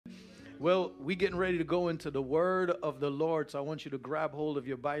Well, we getting ready to go into the word of the Lord, so I want you to grab hold of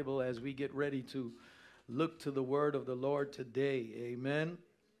your Bible as we get ready to look to the word of the Lord today. Amen.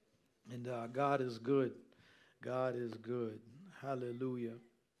 And God is good. God is good. Hallelujah.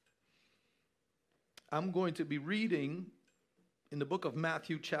 I'm going to be reading in the book of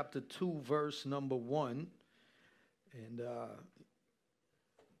Matthew chapter 2, verse number 1. And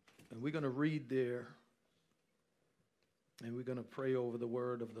we're going to read there. And we're going to pray over the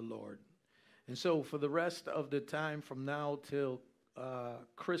word of the Lord. And so for the rest of the time from now till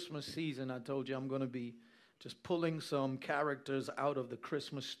Christmas season, I told you I'm going to be just pulling some characters out of the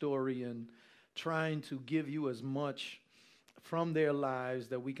Christmas story and trying to give you as much from their lives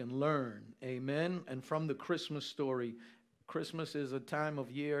that we can learn. Amen. And from the Christmas story, Christmas is a time of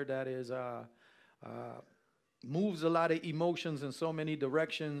year that is moves a lot of emotions in so many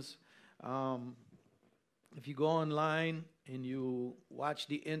directions. If you go online and you watch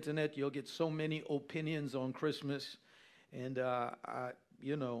the internet, you'll get so many opinions on Christmas. And,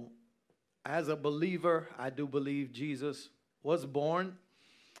 as a believer, I do believe Jesus was born,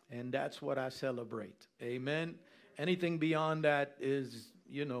 and that's what I celebrate. Amen. Anything beyond that is,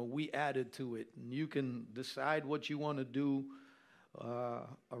 we added to it. And you can decide what you want to do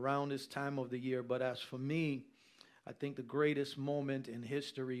around this time of the year. But as for me, I think the greatest moment in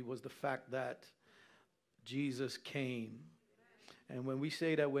history was the fact that Jesus came. And when we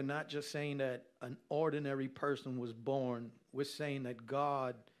say that, we're not just saying that an ordinary person was born. We're saying that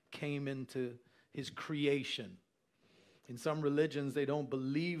God came into his creation. In some religions, they don't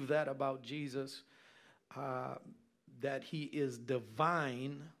believe that about Jesus, that he is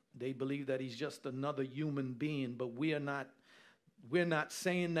divine. They believe that he's just another human being. But we're not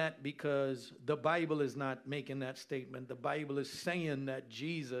saying that because the Bible is not making that statement. The Bible is saying that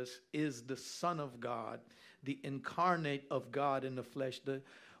Jesus is the Son of God, the incarnate of God in the flesh,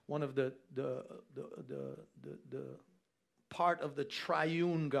 one of the part of the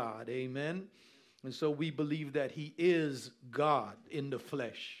triune God. Amen. And so we believe that he is God in the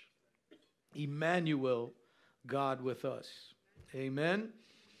flesh. Emmanuel, God with us. Amen.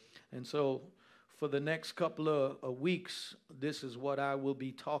 And so for the next couple of weeks, this is what I will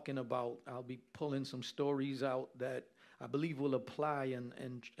be talking about. I'll be pulling some stories out that I believe will apply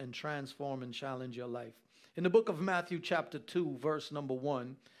and transform and challenge your life. In the book of Matthew chapter 2, verse number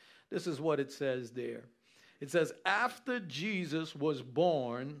 1, this is what it says there. It says, after Jesus was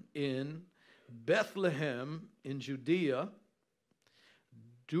born in Bethlehem in Judea,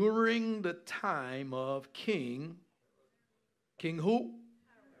 during the time of King who?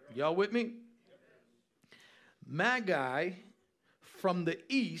 Y'all with me? Magi from the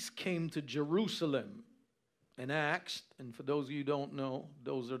east came to Jerusalem and asked, and for those of you who don't know,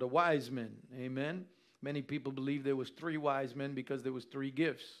 those are the wise men. Amen. Many people believe there was 3 wise men because there was 3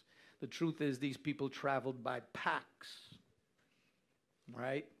 gifts. The truth is these people traveled by packs,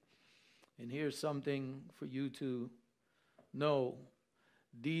 right? And here's something for you to know.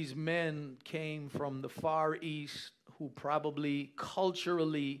 These men came from the Far East who probably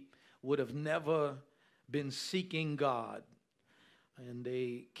culturally would have never been seeking God. And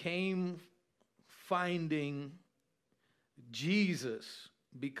they came finding Jesus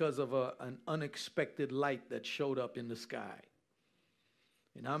because of an unexpected light that showed up in the sky.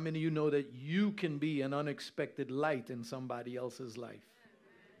 And how many of you know that you can be an unexpected light in somebody else's life?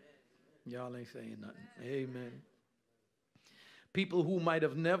 Y'all ain't saying nothing. Amen. People who might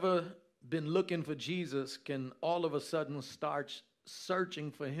have never been looking for Jesus can all of a sudden start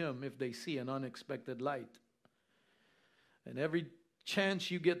searching for him if they see an unexpected light. And every chance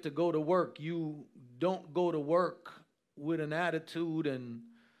you get to go to work, you don't go to work with an attitude and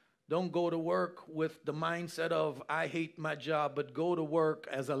don't go to work with the mindset of, I hate my job, but go to work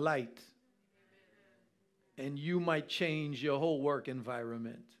as a light. And you might change your whole work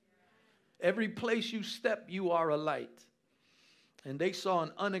environment. Every place you step, you are a light. And they saw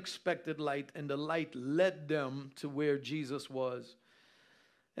an unexpected light, and the light led them to where Jesus was.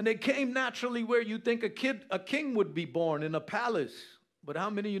 And they came naturally where you think a king would be born, in a palace. But how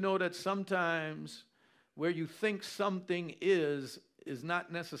many of you know that sometimes where you think something is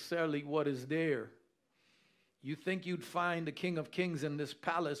not necessarily what is there? You think you'd find the King of Kings in this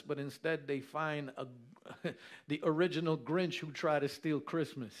palace, but instead they find the original Grinch who tried to steal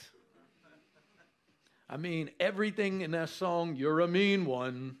Christmas. I mean, everything in that song, you're a mean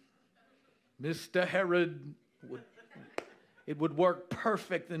one, Mr. Herod, it would work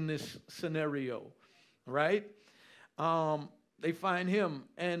perfect in this scenario, right? They find him,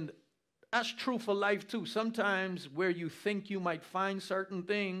 and that's true for life too. Sometimes where you think you might find certain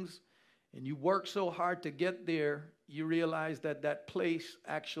things and you work so hard to get there, you realize that that place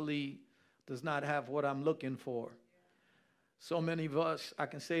actually does not have what I'm looking for. So many of us, I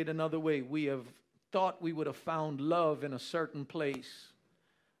can say it another way, we have thought we would have found love in a certain place,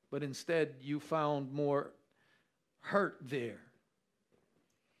 but instead you found more hurt there.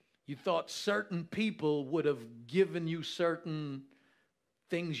 You thought certain people would have given you certain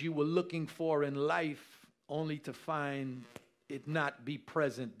things you were looking for in life, only to find it not be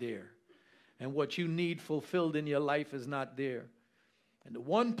present there. And what you need fulfilled in your life is not there. And the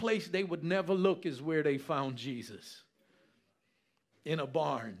one place they would never look is where they found Jesus, in a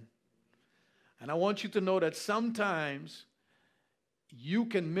barn. And I want you to know that sometimes you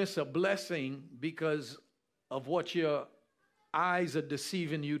can miss a blessing because of what your eyes are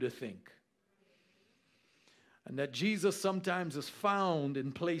deceiving you to think. And that Jesus sometimes is found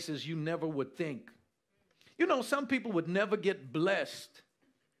in places you never would think. You know, some people would never get blessed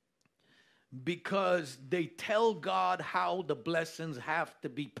because they tell God how the blessings have to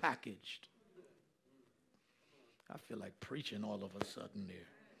be packaged. I feel like preaching all of a sudden there.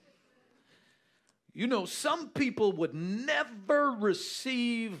 You know, some people would never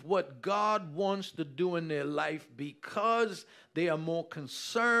receive what God wants to do in their life because they are more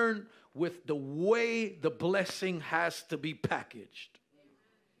concerned with the way the blessing has to be packaged.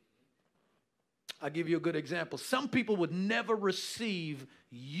 I'll give you a good example. Some people would never receive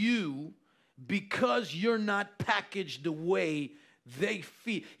you because you're not packaged the way they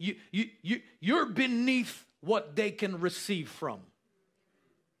feel. You're beneath what they can receive from.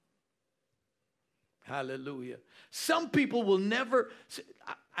 Hallelujah. Some people will never,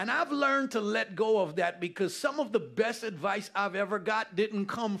 and I've learned to let go of that because some of the best advice I've ever got didn't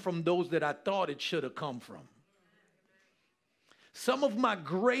come from those that I thought it should have come from. Some of my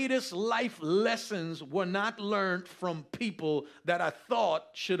greatest life lessons were not learned from people that I thought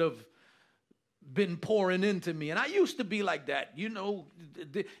should have been pouring into me. And I used to be like that. You know,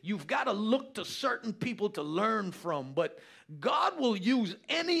 you've got to look to certain people to learn from, but God will use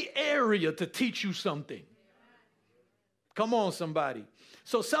any area to teach you something. Come on, somebody.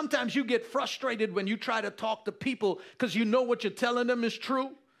 So sometimes you get frustrated when you try to talk to people because you know what you're telling them is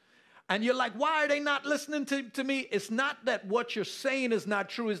true. And you're like, why are they not listening to me? It's not that what you're saying is not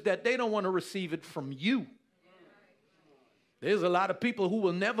true. It's that they don't want to receive it from you. There's a lot of people who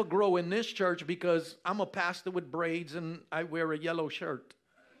will never grow in this church because I'm a pastor with braids and I wear a yellow shirt.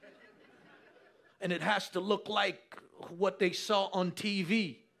 And it has to look like what they saw on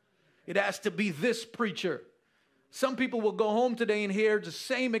TV. It has to be this preacher. Some people will go home today and hear the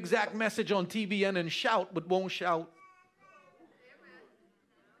same exact message on TBN and shout, but won't shout.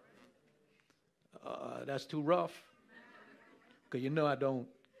 That's too rough. Because you know I don't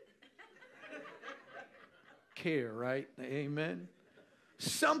care, right? Amen.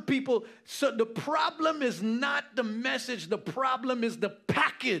 Some people, so the problem is not the message, the problem is the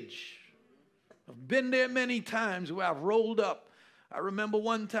package. I've been there many times where I've rolled up. I remember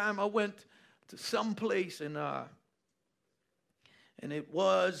one time I went to some place and it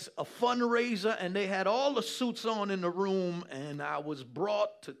was a fundraiser and they had all the suits on in the room and I was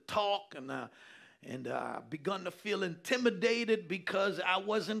brought to talk and I begun to feel intimidated because I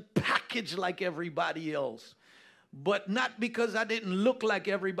wasn't packaged like everybody else. But not because I didn't look like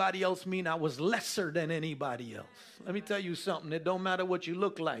everybody else mean I was lesser than anybody else. Let me tell you something. It don't matter what you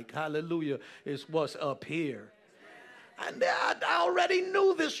look like. Hallelujah. It's what's up here. And I already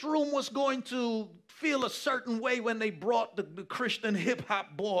knew this room was going to feel a certain way when they brought the Christian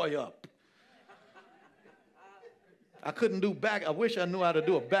hip-hop boy up. I couldn't do back. I wish I knew how to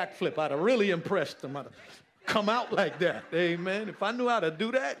do a backflip. I'd have really impressed them. I'd have come out like that. Amen. If I knew how to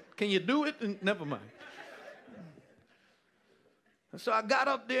do that, can you do it? Never mind. And so I got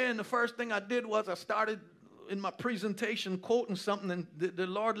up there, and the first thing I did was I started in my presentation quoting something, and the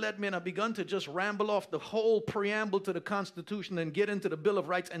Lord led me, and I begun to just ramble off the whole preamble to the Constitution and get into the Bill of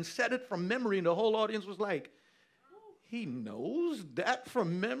Rights and said it from memory, and the whole audience was like, he knows that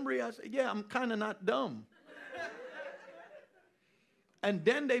from memory? I said, yeah, I'm kind of not dumb. And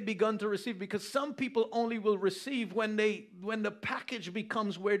then they begun to receive, because some people only will receive when the package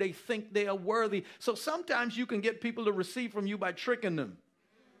becomes where they think they are worthy. So sometimes you can get people to receive from you by tricking them.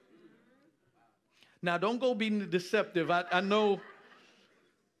 Now, don't go being deceptive. I know,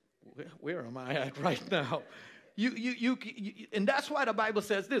 where am I at right now? And that's why the Bible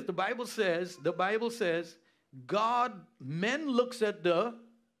says this. The Bible says, men looks at the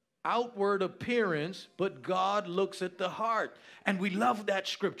outward appearance, but God looks at the heart. And we love that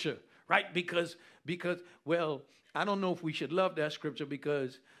scripture, right? Because, well, I don't know if we should love that scripture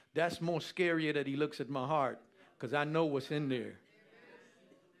because that's more scarier that he looks at my heart because I know what's in there.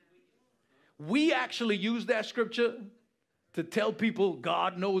 We actually use that scripture to tell people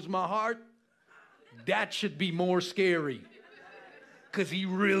God knows my heart. That should be more scary. Because he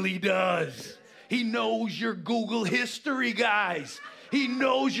really does. He knows your Google history, guys. He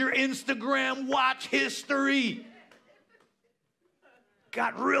knows your Instagram watch history.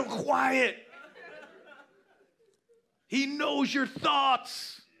 Got real quiet. He knows your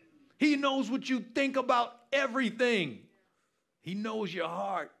thoughts. He knows what you think about everything. He knows your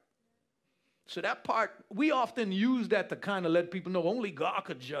heart. So that part, we often use that to kind of let people know only God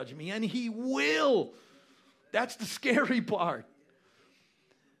could judge me, and he will. That's the scary part.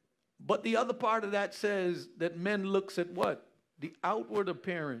 But the other part of that says that men looks at what? The outward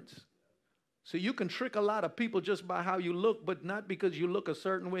appearance. So you can trick a lot of people just by how you look, but not because you look a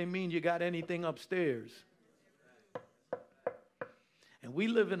certain way mean you got anything upstairs. And we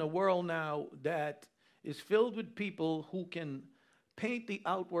live in a world now that is filled with people who can paint the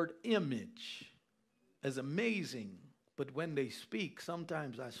outward image as amazing, but when they speak,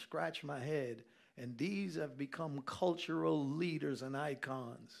 sometimes I scratch my head, and these have become cultural leaders and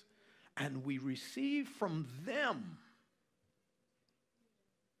icons. And we receive from them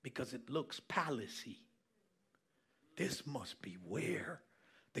because it looks palace-y. This must be where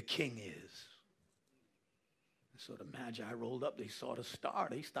the king is. So the Magi rolled up. They saw the star.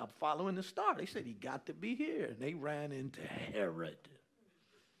 They stopped following the star. They said, he got to be here. And they ran into Herod.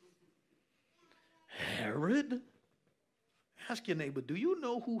 Herod? Ask your neighbor, do you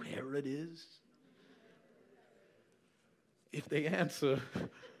know who Herod is? If they answer,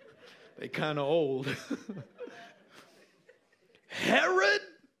 they kind of old. Herod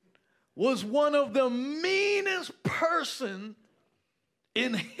was one of the meanest person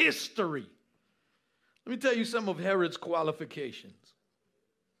in history. Let me tell you some of Herod's qualifications.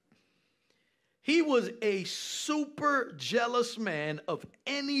 He was a super jealous man of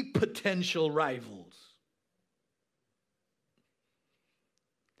any potential rivals.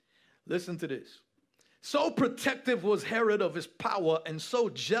 Listen to this. So protective was Herod of his power and so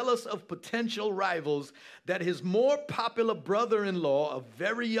jealous of potential rivals that his more popular brother-in-law, a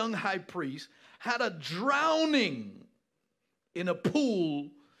very young high priest, had a drowning in a pool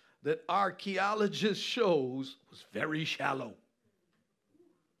that archaeologists shows was very shallow.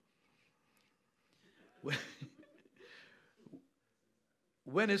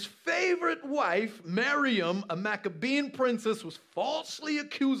 When his favorite wife, Miriam, a Maccabean princess, was falsely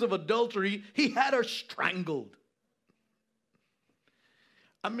accused of adultery, he had her strangled.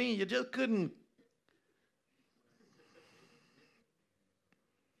 I mean, you just couldn't.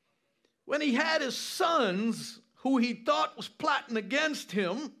 When he had his sons, who he thought was plotting against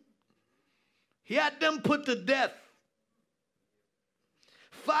him, he had them put to death.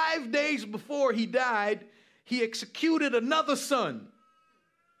 5 days before he died, he executed another son,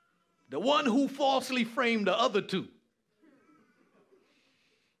 the one who falsely framed the other two.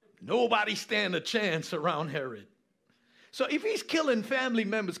 Nobody stand a chance around Herod. So if he's killing family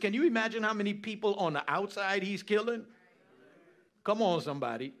members, can you imagine how many people on the outside he's killing? Come on,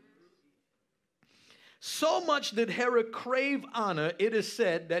 somebody. So much did Herod crave honor, it is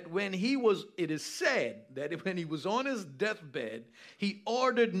said that when he was on his deathbed, he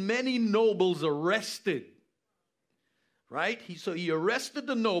ordered many nobles arrested. Right? So he arrested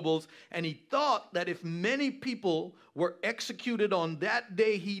the nobles, and he thought that if many people were executed on that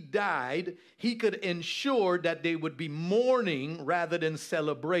day he died, he could ensure that they would be mourning rather than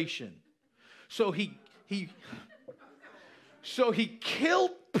celebration. So he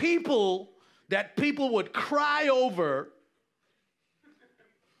killed people that people would cry over,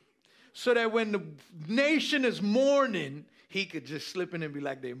 so that when the nation is mourning, he could just slip in and be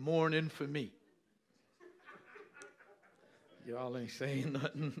like, they're mourning for me. Y'all ain't saying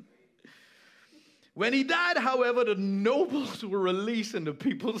nothing. When he died, however, the nobles were released and the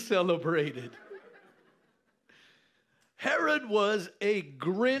people celebrated. Herod was a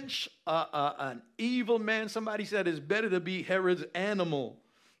Grinch, an evil man. Somebody said it's better to be Herod's animal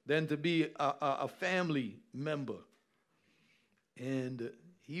than to be a family member. And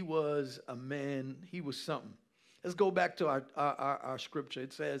he was a man, he was something. Let's go back to our scripture.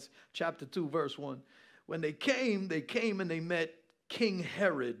 It says, chapter 2, verse 1. When they came and they met King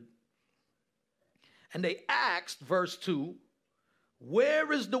Herod. And they asked, verse 2,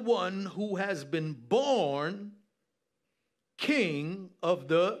 where is the one who has been born King of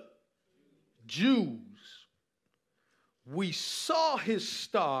the Jews? We saw his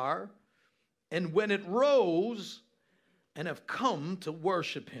star, and when it rose, and have come to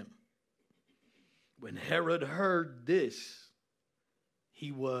worship him. When Herod heard this,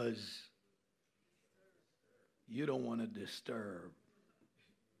 he was, you don't want to disturb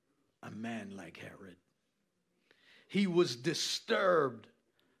a man like Herod. He was disturbed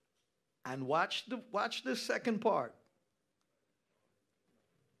And watch the second part.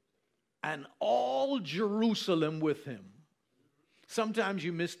 And all Jerusalem with him. Sometimes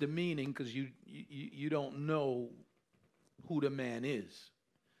you miss the meaning because you don't know who the man is.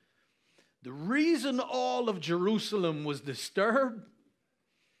 The reason all of Jerusalem was disturbed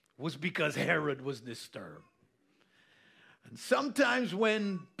was because Herod was disturbed. And sometimes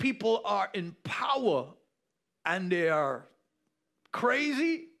when people are in power and they are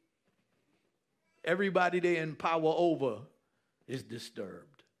crazy, everybody they in power over is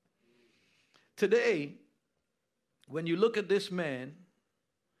disturbed. Today, when you look at this man,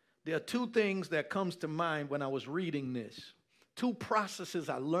 there are two things that comes to mind when I was reading this. Two processes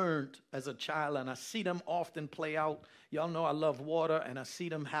I learned as a child, and I see them often play out. Y'all know I love water, and I see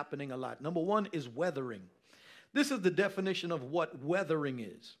them happening a lot. Number one is weathering. This is the definition of what weathering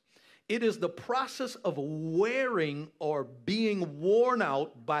is. It is the process of wearing or being worn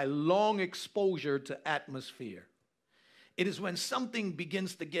out by long exposure to atmosphere. It is when something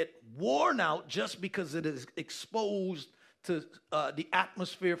begins to get worn out just because it is exposed to the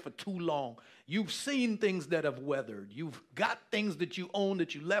atmosphere for too long. You've seen things that have weathered. You've got things that you own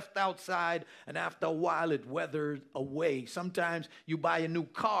that you left outside, and after a while it weathered away. Sometimes you buy a new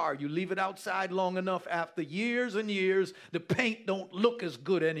car, you leave it outside long enough, after years and years, the paint don't look as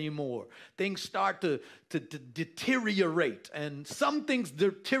good anymore. Things start to deteriorate, and some things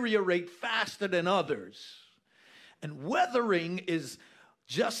deteriorate faster than others. And weathering is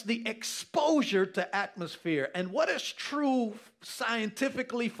just the exposure to atmosphere. And what is true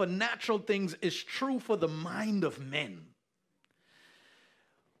scientifically for natural things is true for the mind of men.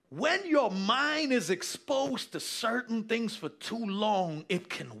 When your mind is exposed to certain things for too long, it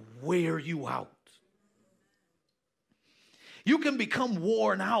can wear you out. You can become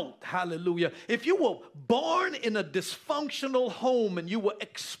worn out. Hallelujah. If you were born in a dysfunctional home and you were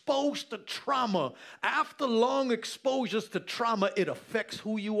exposed to trauma, after long exposures to trauma, it affects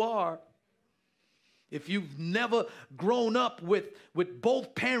who you are. If you've never grown up with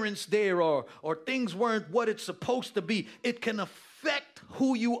both parents there or things weren't what it's supposed to be, it can affect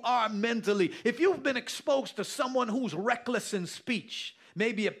who you are mentally. If you've been exposed to someone who's reckless in speech,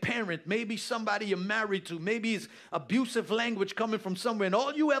 maybe a parent, maybe somebody you're married to, maybe it's abusive language coming from somewhere, and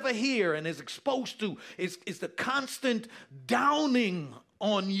all you ever hear and is exposed to is the constant downing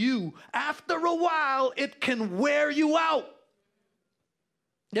on you. After a while, it can wear you out.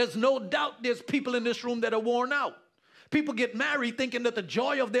 There's no doubt there's people in this room that are worn out. People get married thinking that the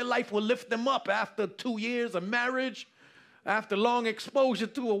joy of their life will lift them up after 2 years of marriage, after long exposure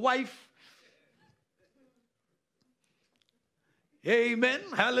to a wife. Amen.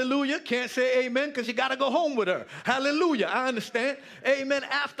 Hallelujah. Can't say amen because you got to go home with her. Hallelujah. I understand. Amen.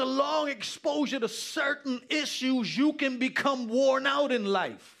 After long exposure to certain issues, you can become worn out in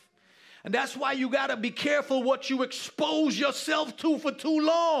life. And that's why you got to be careful what you expose yourself to for too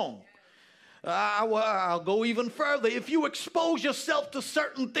long. I'll go even further. If you expose yourself to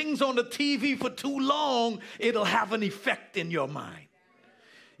certain things on the TV for too long, it'll have an effect in your mind.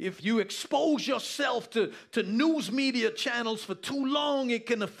 If you expose yourself to news media channels for too long, it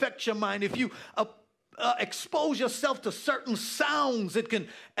can affect your mind. If you expose yourself to certain sounds, it can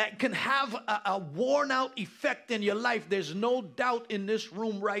have a worn out effect in your life. There's no doubt in this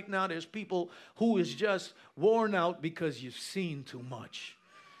room right now, there's people who is just worn out because you've seen too much.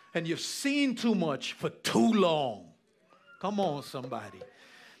 And you've seen too much for too long. Come on, somebody.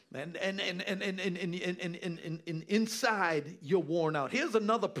 And inside, you're worn out. Here's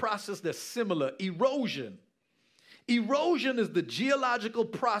another process that's similar: erosion. Erosion is the geological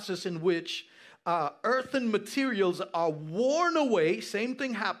process in which earthen materials are worn away. Same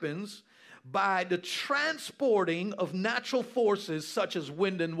thing happens by the transporting of natural forces such as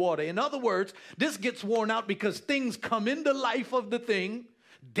wind and water. In other words, this gets worn out because things come in the life of the thing,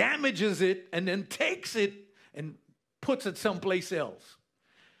 damages it, and then takes it and puts it someplace else.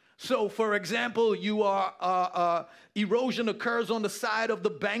 So, for example, erosion occurs on the side of the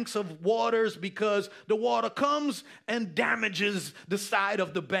banks of waters because the water comes and damages the side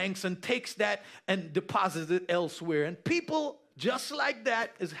of the banks and takes that and deposits it elsewhere. And people, just like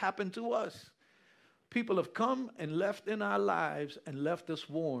that, has happened to us. People have come and left in our lives and left us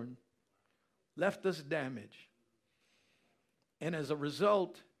worn, left us damaged. And as a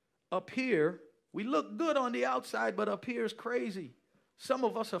result, up here, we look good on the outside, but up here is crazy. Some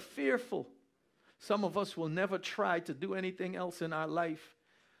of us are fearful. Some of us will never try to do anything else in our life.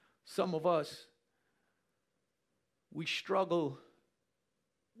 Some of us, we struggle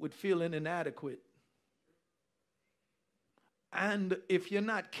with feeling inadequate. And if you're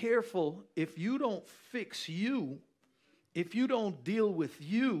not careful, if you don't fix you, if you don't deal with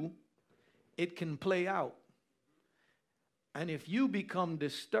you, it can play out. And if you become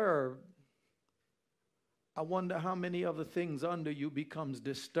disturbed, I wonder how many other things under you becomes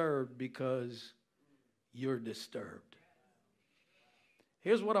disturbed because you're disturbed.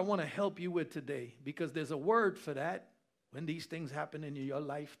 Here's what I want to help you with today, because there's a word for that. When these things happen in your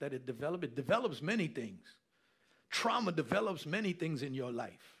life, that it develops many things. Trauma develops many things in your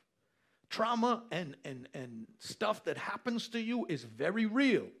life. Trauma and stuff that happens to you is very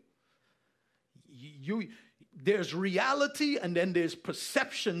real. There's reality, and then there's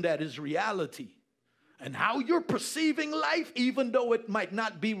perception that is reality. And how you're perceiving life, even though it might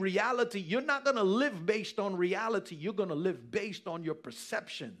not be reality, you're not going to live based on reality. You're going to live based on your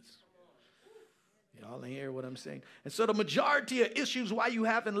perceptions. Y'all ain't hear what I'm saying? And so the majority of issues why you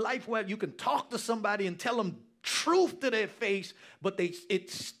have in life where you can talk to somebody and tell them truth to their face, but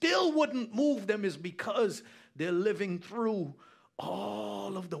it still wouldn't move them, is because they're living through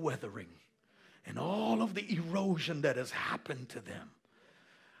all of the weathering and all of the erosion that has happened to them.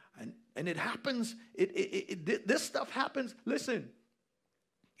 And it happens, this stuff happens. Listen,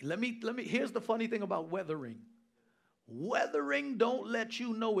 here's the funny thing about weathering. Weathering don't let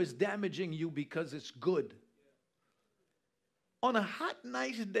you know it's damaging you because it's good. On a hot,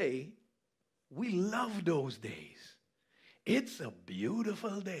 nice day, we love those days. It's a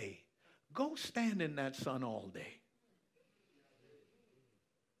beautiful day. Go stand in that sun all day.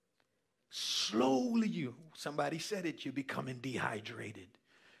 Slowly, somebody said it, you're becoming dehydrated.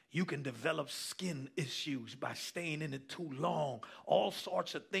 You can develop skin issues by staying in it too long. All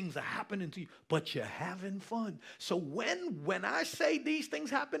sorts of things are happening to you, but you're having fun. So when I say these things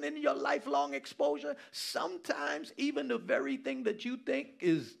happen in your lifelong exposure, sometimes even the very thing that you think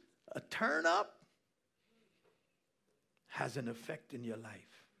is a turn up has an effect in your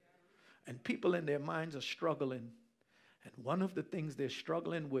life. And people in their minds are struggling. And one of the things they're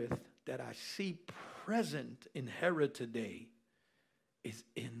struggling with that I see present in Herod today is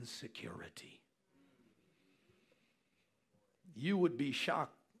insecurity. You would be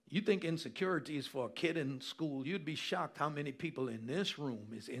shocked. You think insecurity is for a kid in school. You'd be shocked how many people in this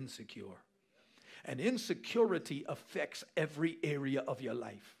room is insecure. And insecurity affects every area of your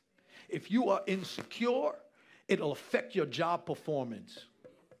life. If you are insecure, it'll affect your job performance.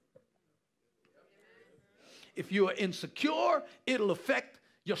 If you are insecure, it'll affect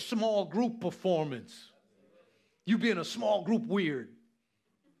your small group performance. You be in a small group weird.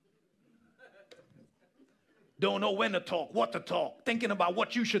 Don't know when to talk, what to talk, thinking about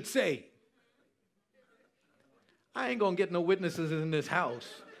what you should say. I ain't going to get no witnesses in this house.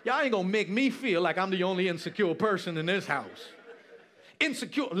 Y'all ain't going to make me feel like I'm the only insecure person in this house.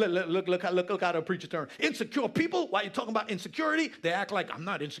 Insecure, look how the preacher turned. Insecure people, while you're talking about insecurity, they act like I'm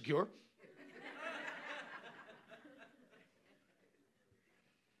not insecure.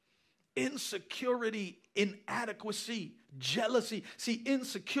 Insecurity, inadequacy, jealousy. See,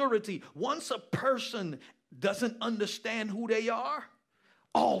 insecurity, once a person doesn't understand who they are,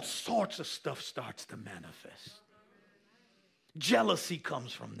 all sorts of stuff starts to manifest. Jealousy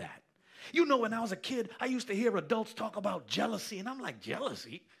comes from that. You know, when I was a kid, I used to hear adults talk about jealousy, and I'm like,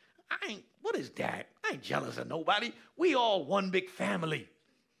 jealousy? What is that? I ain't jealous of nobody. We all one big family.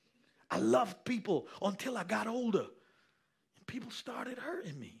 I loved people until I got older, and people started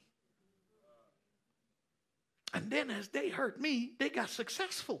hurting me. And then as they hurt me, they got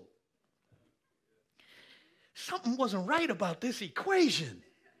successful. Something wasn't right about this equation.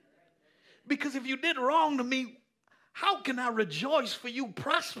 Because if you did wrong to me, how can I rejoice for you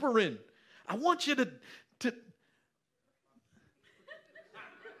prospering? I want you to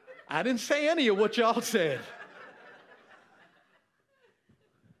I didn't say any of what y'all said.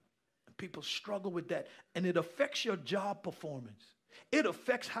 People struggle with that, and it affects your job performance. It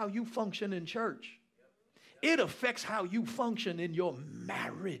affects how you function in church. It affects how you function in your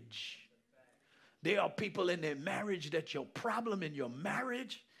marriage. There are people in their marriage that your problem in your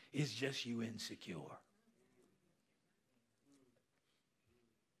marriage is just you insecure.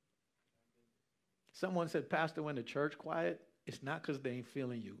 Someone said, Pastor, when the church quiet, it's not because they ain't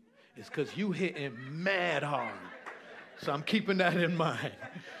feeling you. It's because you hitting mad hard. So I'm keeping that in mind.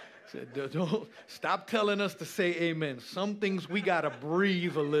 Said, don't stop telling us to say amen. Some things we got to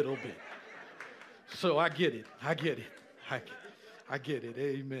breathe a little bit. So I get it. I get it.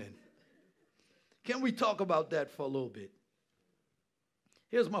 Amen. Can we talk about that for a little bit?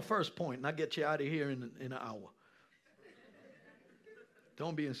 Here's my first point, and I'll get you out of here in an hour.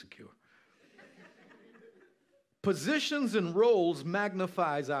 Don't be insecure. Positions and roles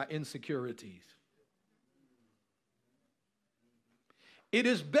magnifies our insecurities. It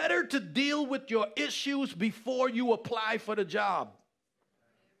is better to deal with your issues before you apply for the job.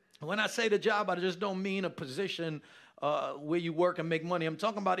 When I say the job, I just don't mean a position where you work and make money. I'm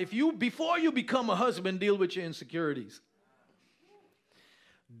talking about before you become a husband, deal with your insecurities.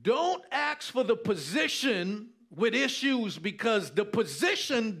 Don't ask for the position with issues, because the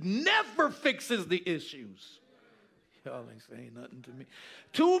position never fixes the issues. Y'all ain't saying nothing to me.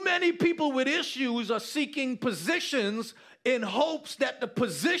 Too many people with issues are seeking positions in hopes that the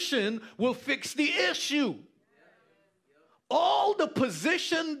position will fix the issue. All the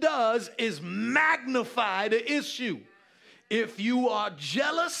position does is magnify the issue. If you are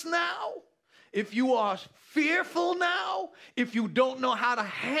jealous now, if you are fearful now, if you don't know how to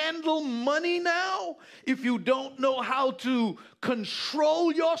handle money now, if you don't know how to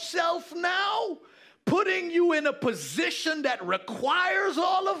control yourself now, putting you in a position that requires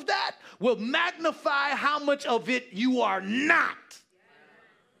all of that will magnify how much of it you are not.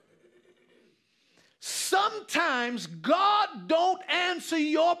 Sometimes God don't answer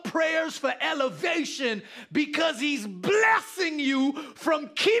your prayers for elevation because he's blessing you from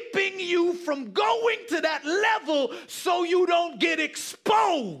keeping you from going to that level so you don't get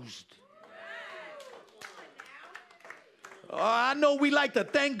exposed. I know we like to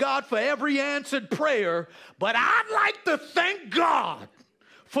thank God for every answered prayer, but I'd like to thank God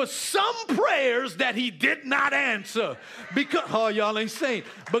for some prayers that he did not answer. Because, oh, y'all ain't saying.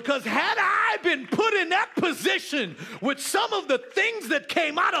 Because had I been put in that position with some of the things that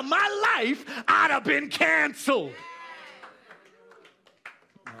came out of my life, I'd have been canceled.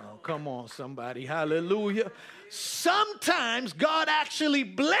 Oh, come on, somebody. Hallelujah. Sometimes God actually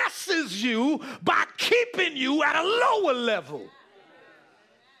blesses you by keeping you at a lower level.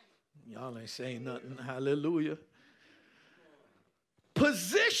 Y'all ain't saying nothing. Hallelujah.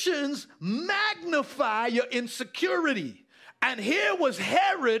 Positions magnify your insecurity. And here was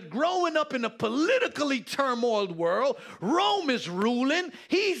Herod growing up in a politically turmoiled world. Rome is ruling.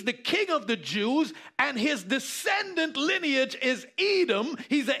 He's the king of the Jews, and his descendant lineage is Edom.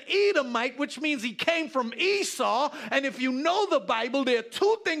 He's an Edomite, which means he came from Esau. And if you know the Bible, there are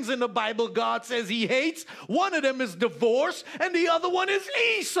two things in the Bible God says he hates. One of them is divorce, and the other one is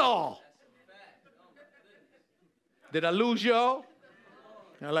Esau. Did I lose y'all?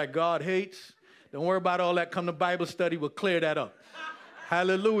 Now, like God hates. Don't worry about all that. Come to Bible study. We'll clear that up.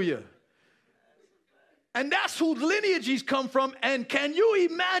 Hallelujah. And that's whose lineage he's come from. And can you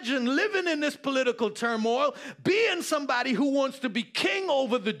imagine living in this political turmoil, being somebody who wants to be king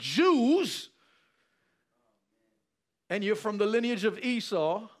over the Jews, and you're from the lineage of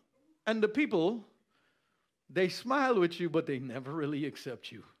Esau, and the people, they smile with you, but they never really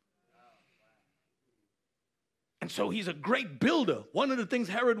accept you. And so he's a great builder. One of the things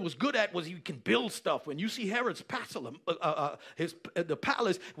Herod was good at was he can build stuff. When you see Herod's the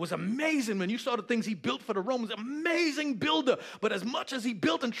palace was amazing. When you saw the things he built for the Romans, amazing builder. But as much as he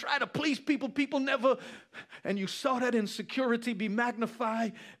built and tried to please people, people never, and you saw that insecurity be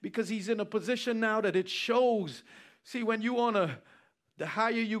magnified because he's in a position now that it shows. See, when you the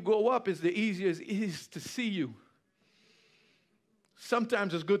higher you go up, is the easier it is to see you.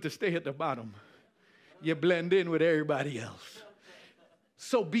 Sometimes it's good to stay at the bottom. You blend in with everybody else.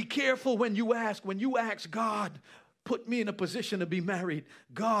 So be careful when you ask. When you ask God, put me in a position to be married.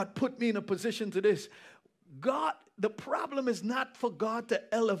 God, put me in a position to this. God, the problem is not for God to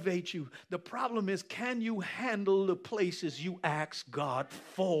elevate you. The problem is, can you handle the places you ask God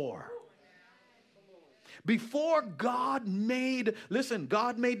for? Before God made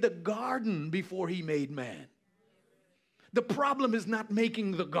the garden before he made man. The problem is not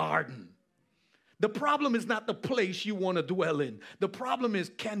making the garden. The problem is not the place you want to dwell in. The problem is,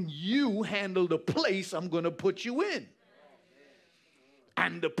 can you handle the place I'm going to put you in?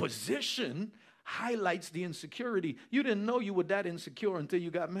 And the position highlights the insecurity. You didn't know you were that insecure until you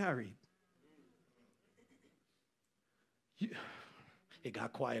got married. It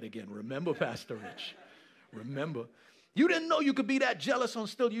got quiet again. Remember, Pastor Rich. Remember. You didn't know you could be that jealous on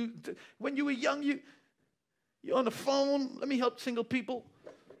still. When you were young, you're on the phone. Let me help single people.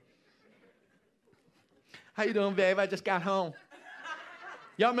 How you doing, babe? I just got home.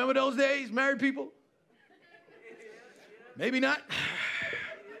 Y'all remember those days, married people? Maybe not.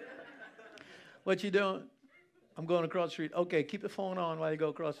 What you doing? I'm going across the street. Okay, keep the phone on while you go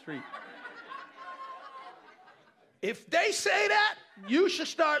across the street. If they say that, you should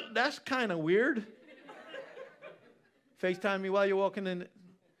start. That's kind of weird. FaceTime me while you're walking in,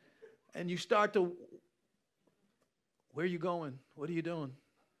 and you start to, where are you going? What are you doing?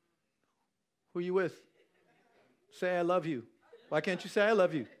 Who are you with? Say, I love you. Why can't you say, I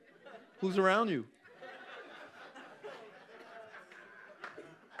love you? Who's around you?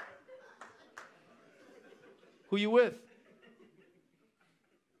 Who you with?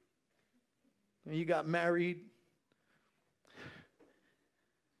 When you got married,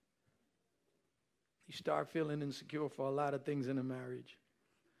 you start feeling insecure for a lot of things in a marriage.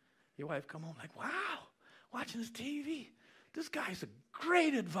 Your wife come home like, wow, watching this TV. This guy's a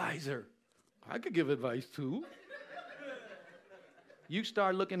great advisor. I could give advice too. You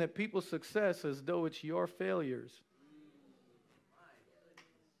start looking at people's success as though it's your failures.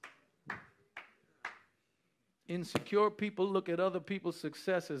 Insecure people look at other people's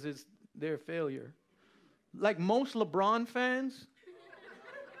success as it's their failure. Like most LeBron fans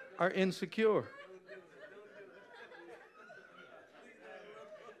are insecure.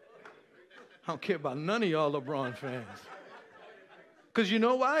 I don't care about none of y'all LeBron fans. Because you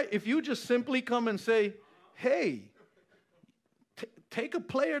know why? If you just simply come and say, hey, take a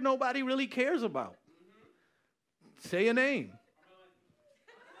player nobody really cares about. Say a name.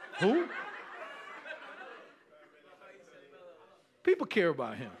 Who? People care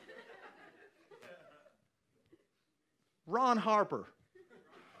about him. Ron Harper.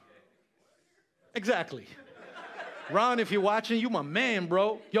 Exactly. Ron, if you're watching, you my man,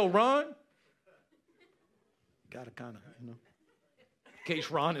 bro. Yo, Ron. Gotta kind of, in case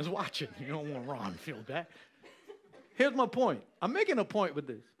Ron is watching. You don't want Ron to feel bad. Here's my point. I'm making a point with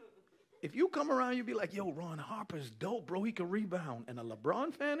this. If you come around, you be like, yo, Ron Harper's dope, bro. He can rebound. And a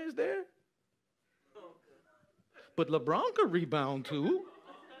LeBron fan is there? But LeBron could rebound too.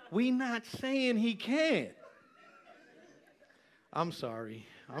 We not saying he can't. I'm sorry.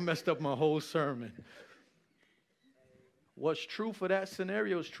 I messed up my whole sermon. What's true for that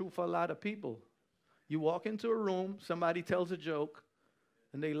scenario is true for a lot of people. You walk into a room, somebody tells a joke,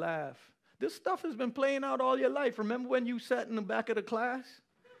 and they laugh. This stuff has been playing out all your life. Remember when you sat in the back of the class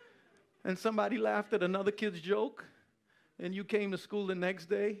and somebody laughed at another kid's joke and you came to school the next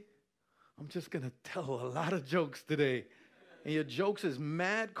day? I'm just going to tell a lot of jokes today. And your jokes is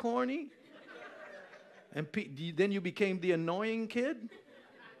mad corny. And then you became the annoying kid.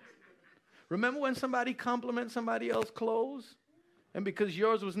 Remember when somebody compliments somebody else's clothes? And because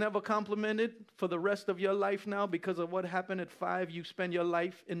yours was never complimented for the rest of your life now, because of what happened at 5, you spend your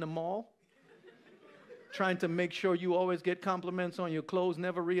life in the mall trying to make sure you always get compliments on your clothes,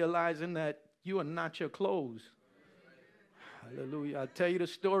 never realizing that you are not your clothes. Hallelujah. I'll tell you the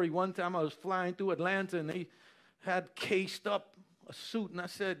story. One time I was flying through Atlanta and they had cased up a suit. And I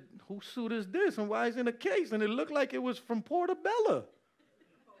said, whose suit is this? And why is it in a case? And it looked like it was from Portobello.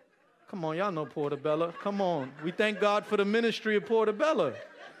 Come on, y'all know Portobello. Come on. We thank God for the ministry of Portobello.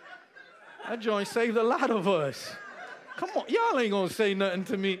 That joint saved a lot of us. Come on. Y'all ain't going to say nothing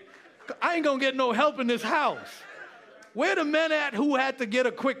to me. I ain't going to get no help in this house. Where the men at who had to get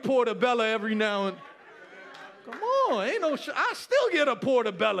a quick Portobello every now and then? Come on, ain't no. I still get a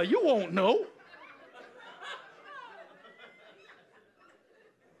Portobello. You won't know.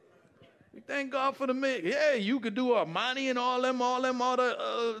 We thank God for the men. Yeah, you could do Armani and all them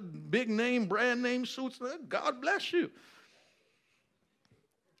other big name, brand name suits. God bless you.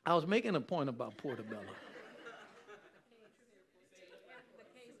 I was making a point about Portobello.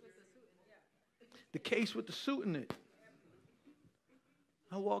 The case with the suit in it.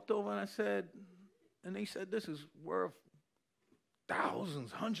 I walked over and I said, and they said, this is worth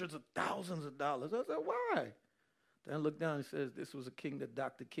thousands, hundreds of thousands of dollars. I said, why? Then I looked down and says, this was a king that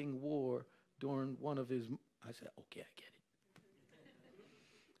Dr. King wore during one of his. I said, okay, I get it.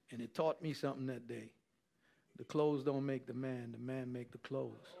 And it taught me something that day. The clothes don't make the man make the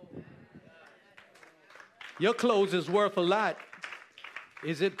clothes. Your clothes is worth a lot.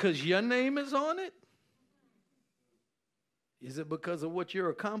 Is it because your name is on it? Is it because of what you're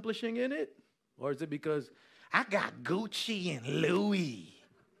accomplishing in it? Or is it because I got Gucci and Louis?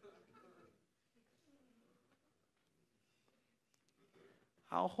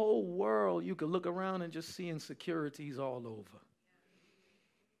 Our whole world, you could look around and just see insecurities all over.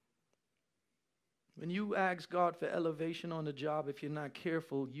 When you ask God for elevation on the job, if you're not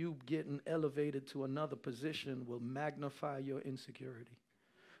careful, you getting elevated to another position will magnify your insecurity.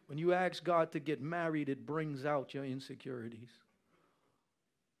 When you ask God to get married, it brings out your insecurities.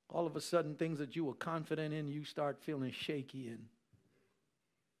 All of a sudden, things that you were confident in, you start feeling shaky in.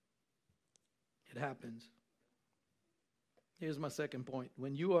 It happens. Here's my second point.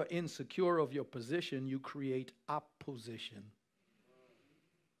 When you are insecure of your position, you create opposition.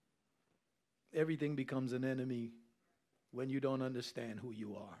 Everything becomes an enemy when you don't understand who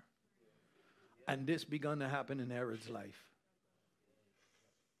you are. And this began to happen in Herod's life.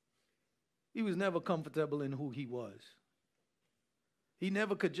 He was never comfortable in who he was. He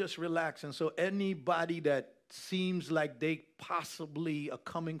never could just relax. And so anybody that seems like they possibly are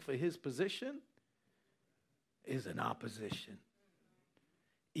coming for his position is an opposition.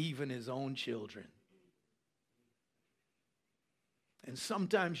 even his own children. And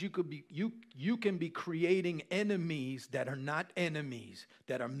sometimes you can be creating enemies that are not enemies,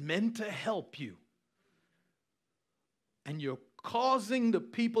 that are meant to help you. And you're causing the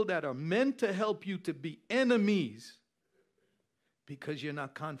people that are meant to help you to be enemies because you're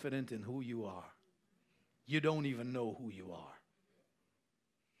not confident in who you are. You don't even know who you are.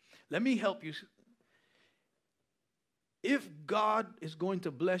 Let me help you. If God is going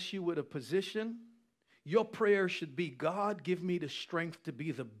to bless you with a position, your prayer should be, God, give me the strength to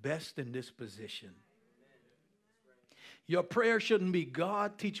be the best in this position. Your prayer shouldn't be,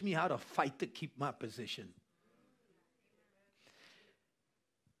 God, teach me how to fight to keep my position.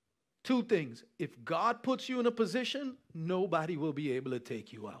 Two things. If God puts you in a position, nobody will be able to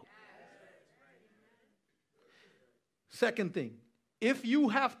take you out. Second thing, if you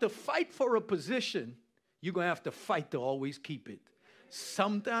have to fight for a position, you're going to have to fight to always keep it.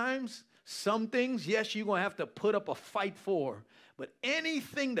 Sometimes, some things, yes, you're going to have to put up a fight for. But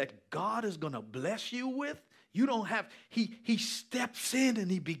anything that God is going to bless you with, you don't have, he steps in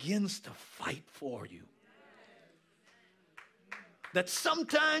and he begins to fight for you. That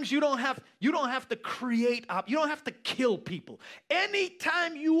sometimes you don't have to create, you don't have to kill people.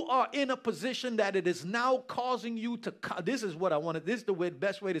 Anytime you are in a position that it is now causing you to, this is what I wanted, this is the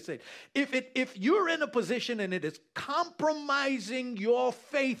best way to say it. If you're in a position and it is compromising your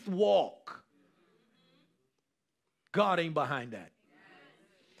faith walk, God ain't behind that.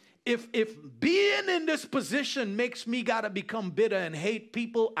 If being in this position makes me gotta become bitter and hate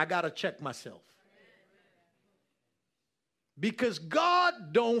people, I gotta check myself. Because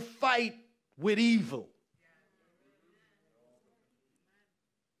God don't fight with evil.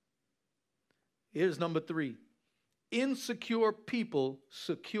 Here's number 3. Insecure people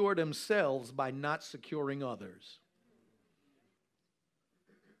secure themselves by not securing others.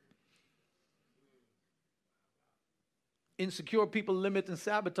 Insecure people limit and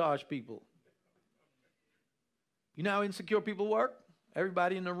sabotage people. You know how insecure people work?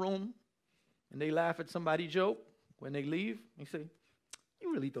 Everybody in the room, and they laugh at somebody's joke. When they leave, they say,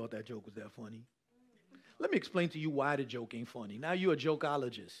 you really thought that joke was that funny? Let me explain to you why the joke ain't funny. Now you're a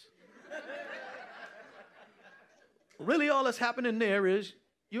jokeologist. Really all that's happening there is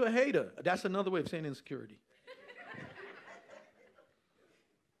you're a hater. That's another way of saying insecurity.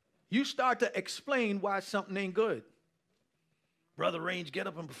 You start to explain why something ain't good. Brother Range, get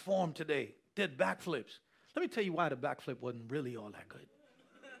up and perform today. Did backflips. Let me tell you why the backflip wasn't really all that good.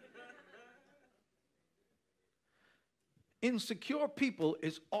 Insecure people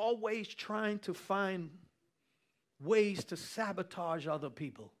is always trying to find ways to sabotage other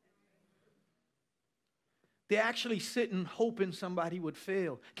people. They actually sit and hoping somebody would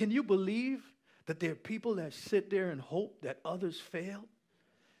fail. Can you believe that there are people that sit there and hope that others fail?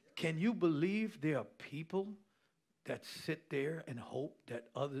 Can you believe there are people that sit there and hope that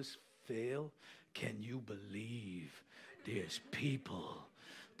others fail? Can you believe there's people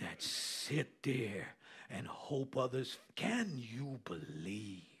that sit there and hope others? Can you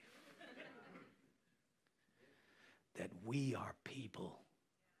believe that we are people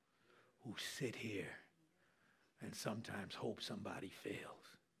who sit here and sometimes hope somebody fails?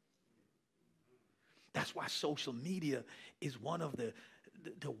 That's why social media is one of the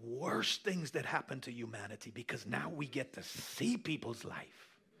worst things that happen to humanity, because now we get to see people's life.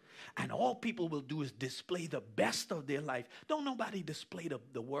 And all people will do is display the best of their life. Don't nobody display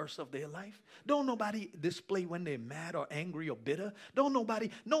the worst of their life. Don't nobody display when they're mad or angry or bitter.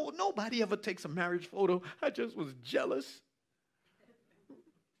 Nobody ever takes a marriage photo. I just was jealous.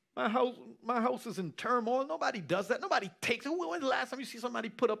 My house is in turmoil. Nobody does that. Nobody takes it. When's the last time you see somebody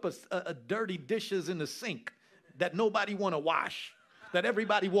put up a dirty dishes in the sink that nobody want to wash? That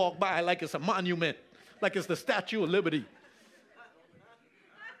everybody walk by like it's a monument, like it's the Statue of Liberty.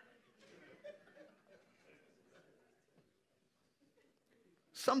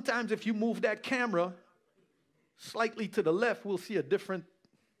 Sometimes if you move that camera slightly to the left, we'll see a different.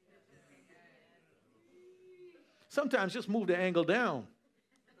 Sometimes just move the angle down.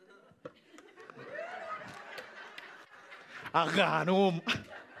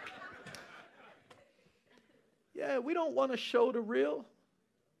 Yeah, we don't want to show the real.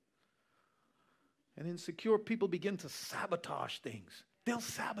 And insecure people begin to sabotage things. They'll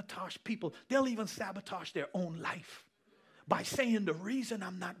sabotage people. They'll even sabotage their own life by saying the reason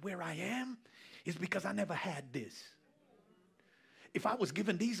I'm not where I am is because I never had this. If I was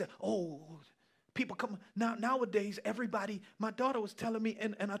given these, people come. Nowadays, everybody, my daughter was telling me,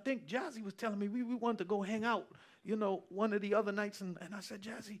 and I think Jazzy was telling me, we wanted to go hang out one of the other nights, and I said,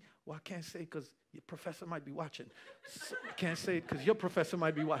 Jazzy, well, I can't say because your professor might be watching. So I can't say it because your professor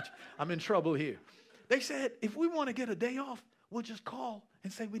might be watching. I'm in trouble here. They said, if we want to get a day off, we'll just call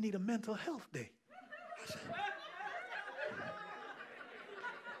and say we need a mental health day.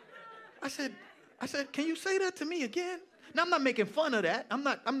 I said, can you say that to me again? Now, I'm not making fun of that. I'm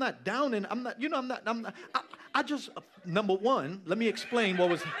not downing. I just, number one, let me explain what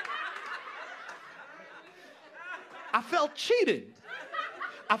was. I felt cheated.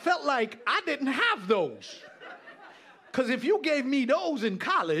 I felt like I didn't have those. Because if you gave me those in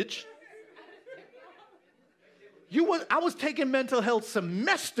college, I was taking mental health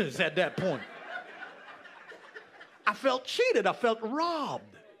semesters at that point. I felt cheated. I felt robbed.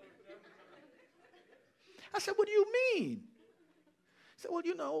 I said, what do you mean? He said,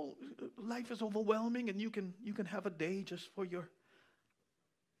 well, life is overwhelming and you can have a day just for your.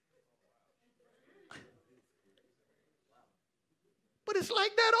 But it's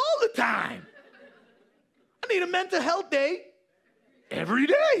like that all the time. I need a mental health day every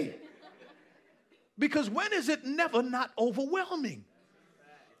day. Because when is it never not overwhelming?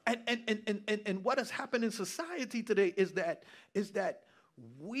 And what has happened in society today is that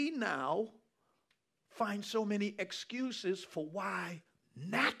we now find so many excuses for why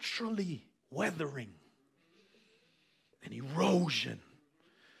naturally weathering and erosion,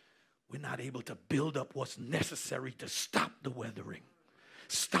 we're not able to build up what's necessary to stop the weathering,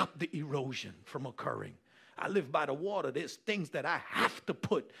 stop the erosion from occurring. I live by the water. There's things that I have to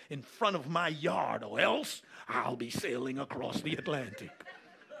put in front of my yard or else I'll be sailing across the Atlantic.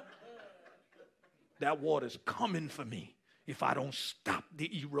 That water's coming for me if I don't stop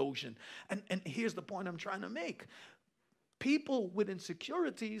the erosion. And here's the point I'm trying to make. People with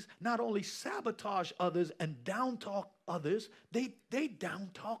insecurities not only sabotage others and down-talk others, they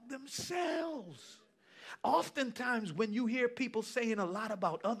down-talk themselves. Oftentimes when you hear people saying a lot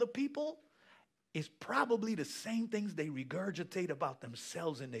about other people, it's probably the same things they regurgitate about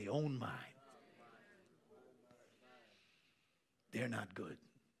themselves in their own mind. They're not good.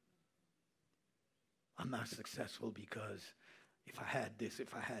 I'm not successful because if I had this,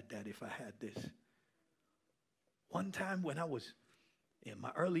 if I had that, if I had this. One time when I was in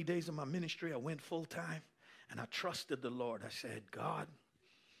my early days of my ministry, I went full time and I trusted the Lord. I said, God,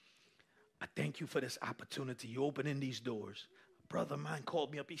 I thank you for this opportunity. You opening these doors. A brother of mine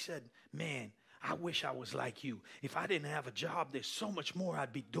called me up. He said, man, I wish I was like you. If I didn't have a job, there's so much more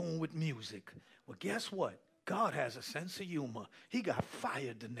I'd be doing with music. Well, guess what? God has a sense of humor. He got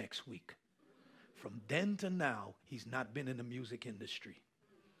fired the next week. From then to now, he's not been in the music industry.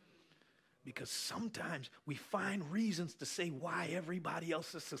 Because sometimes we find reasons to say why everybody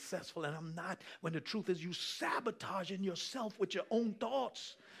else is successful and I'm not, when the truth is you sabotaging yourself with your own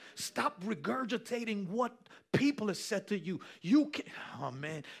thoughts. Stop regurgitating what people have said to you. You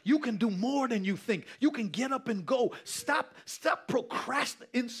can do more than you think. You can get up and go. Stop procrastinating.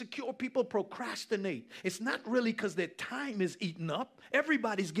 Insecure people procrastinate. It's not really because their time is eaten up.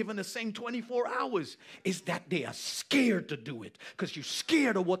 Everybody's given the same 24 hours. It's that they are scared to do it because you're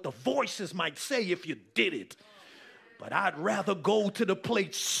scared of what the voices might say if you did it. But I'd rather go to the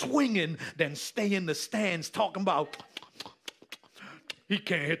plate swinging than stay in the stands talking about he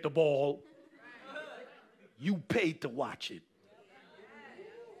can't hit the ball. You paid to watch it.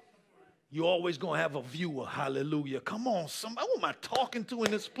 You're always going to have a viewer. Hallelujah. Come on, somebody. Who am I talking to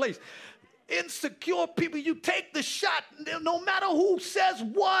in this place? Insecure people, you take the shot no matter who says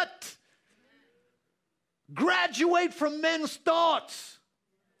what. Graduate from men's thoughts.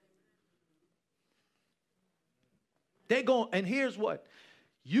 And here's what.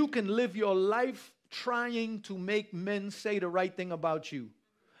 You can live your life trying to make men say the right thing about you.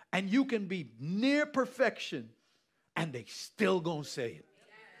 And you can be near perfection and they still gonna say it.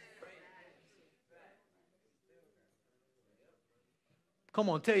 Come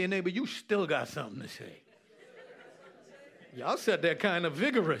on, tell your neighbor, you still got something to say. Y'all said that kind of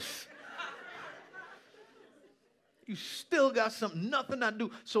vigorous. You still got something, nothing I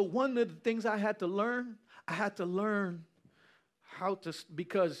do. So one of the things I had to learn how to,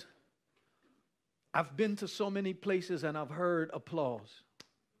 because I've been to so many places and I've heard applause.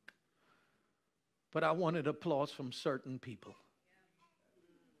 But I wanted applause from certain people.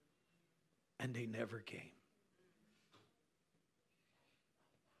 And they never came.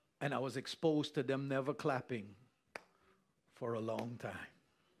 And I was exposed to them never clapping for a long time.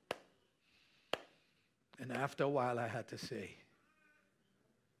 And after a while I had to say,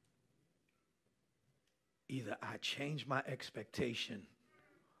 either I change my expectation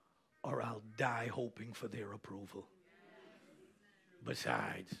or I'll die hoping for their approval.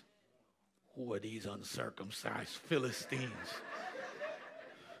 Besides, Who are these uncircumcised Philistines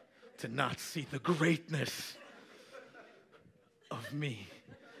to not see the greatness of me?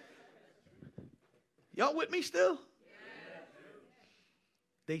 Y'all with me still?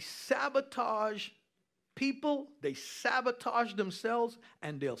 They sabotage people, they sabotage themselves,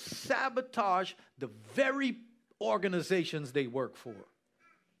 and they'll sabotage the very organizations they work for.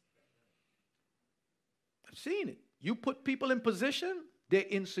 I've seen it. You put people in position, their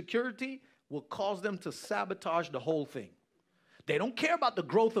insecurity will cause them to sabotage the whole thing. They don't care about the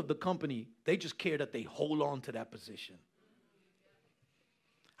growth of the company. They just care that they hold on to that position.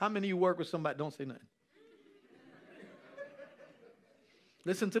 How many of you work with somebody? Don't say nothing.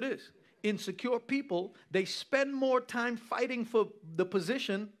 Listen to this. Insecure people, they spend more time fighting for the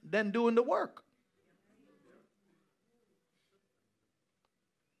position than doing the work.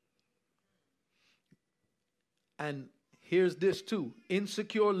 And here's this too.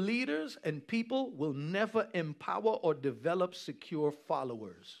 Insecure leaders and people will never empower or develop secure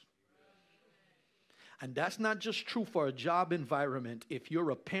followers. And that's not just true for a job environment. If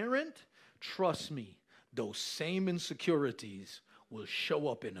you're a parent, trust me, those same insecurities will show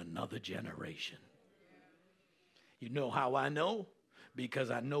up in another generation. You know how I know?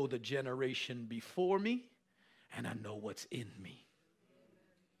 Because I know the generation before me and I know what's in me.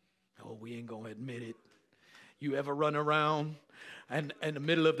 Oh, we ain't gonna admit it. You ever run around and in the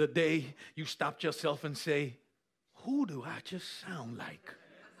middle of the day, you stop yourself and say, who do I just sound like?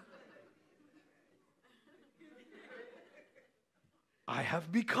 I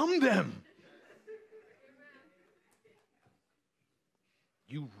have become them.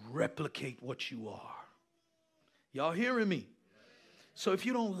 You replicate what you are. Y'all hearing me? So if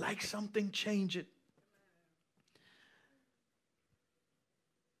you don't like something, change it.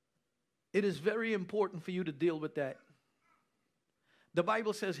 It is very important for you to deal with that. The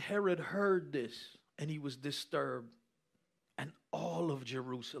Bible says Herod heard this and he was disturbed, and all of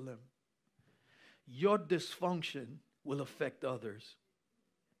Jerusalem. Your dysfunction will affect others.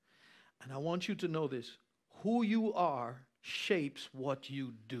 And I want you to know this. Who you are shapes what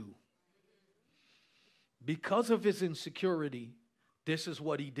you do. Because of his insecurity, this is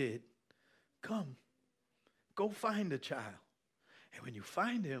what he did. Come, go find the child. And when you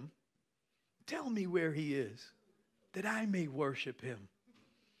find him, tell me where he is, that I may worship him.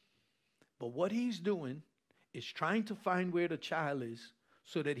 But what he's doing is trying to find where the child is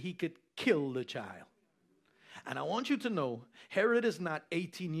so that he could kill the child. And I want you to know, Herod is not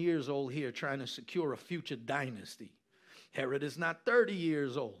 18 years old here trying to secure a future dynasty. Herod is not 30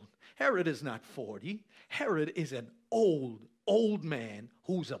 years old. Herod is not 40. Herod is an old man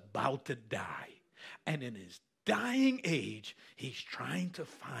who's about to die. And in his dying age, he's trying to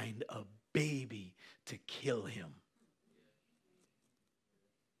find a baby to kill him.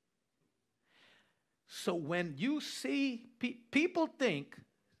 So when you see, people think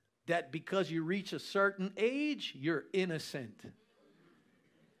that because you reach a certain age, you're innocent.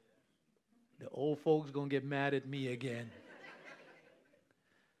 The old folks gonna get mad at me again.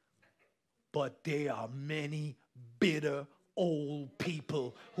 But there are many bitter old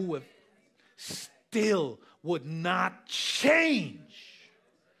people who have still would not change.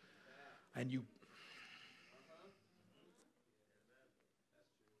 And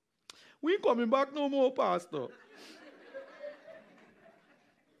we ain't coming back no more, Pastor.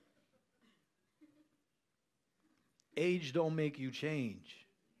 Age don't make you change.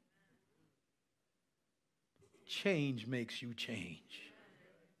 Change makes you change.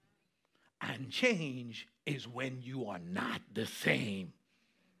 And change is when you are not the same.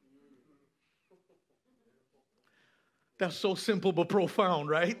 That's so simple but profound,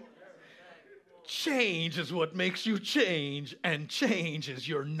 right? Change is what makes you change, and change is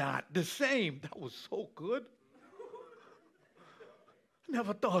you're not the same. That was so good.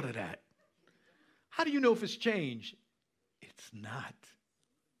 Never thought of that. How do you know if it's change? It's not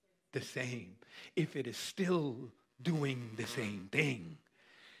the same. If it is still doing the same thing,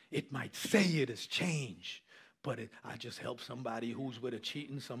 it might say it is change, but I just helped somebody who's with a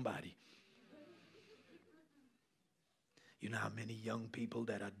cheating somebody. You know how many young people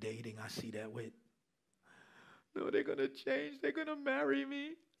that are dating I see that with? No, they're going to change. They're going to marry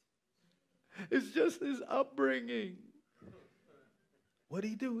me. It's just his upbringing. What'd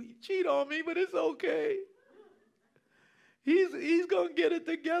he do? He cheat on me, but it's okay. He's going to get it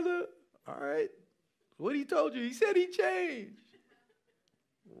together. All right. What he told you? He said he changed.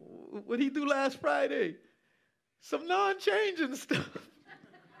 What'd he do last Friday? Some non-changing stuff.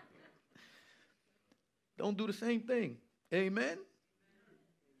 Don't do the same thing. Amen?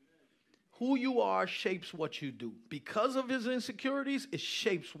 Who you are shapes what you do. Because of his insecurities, it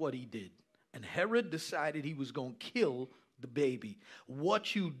shapes what he did. And Herod decided he was going to kill the baby.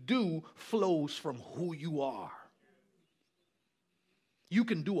 What you do flows from who you are. You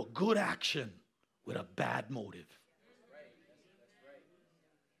can do a good action with a bad motive.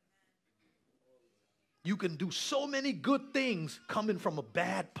 You can do so many good things coming from a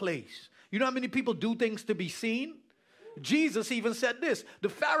bad place. You know how many people do things to be seen? Jesus even said this. The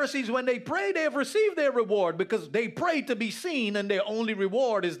Pharisees, when they pray, they have received their reward because they pray to be seen, and their only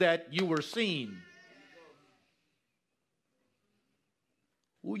reward is that you were seen.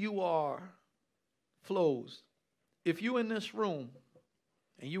 Who you are flows. If you in this room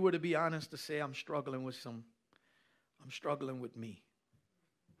and you were to be honest to say, I'm struggling with me.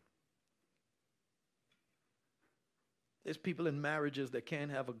 There's people in marriages that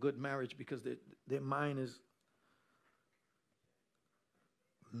can't have a good marriage because their mind is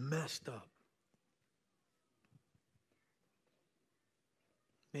messed up.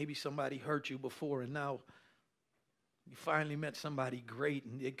 Maybe somebody hurt you before and now you finally met somebody great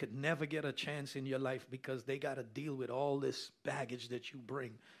and they could never get a chance in your life because they got to deal with all this baggage that you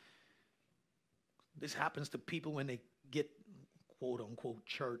bring. This happens to people when they get quote unquote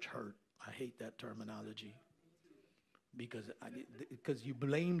church hurt. I hate that terminology. Because you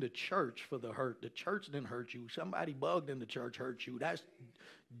blame the church for the hurt. The church didn't hurt you. Somebody bugged in the church hurt you. That's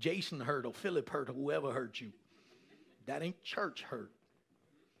Jason hurt or Philip hurt or whoever hurt you. That ain't church hurt.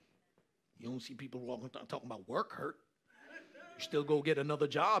 You don't see people walking talking about work hurt. You still go get another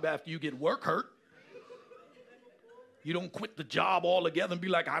job after you get work hurt. You don't quit the job altogether and be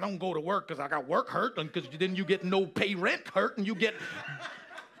like, I don't go to work because I got work hurt, and because then you get no pay rent hurt and you get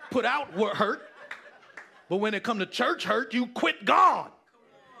put out work hurt. But when it comes to church hurt, you quit God.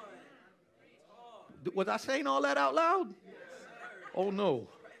 Was I saying all that out loud? Oh, no.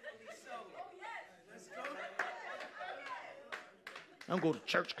 I don't go to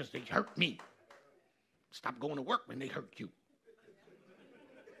church because they hurt me. Stop going to work when they hurt you.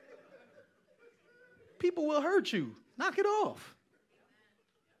 People will hurt you. Knock it off.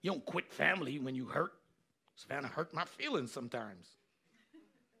 You don't quit family when you hurt. It's kind of hurt my feelings sometimes.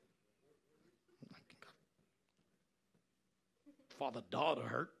 Father-daughter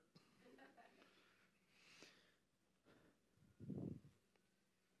hurt.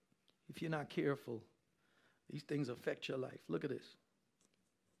 If you're not careful, these things affect your life. Look at this.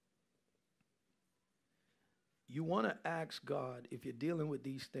 You want to ask God, if you're dealing with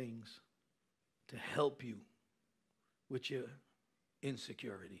these things, to help you with your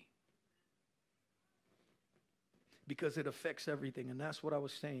insecurity. Because it affects everything, and that's what I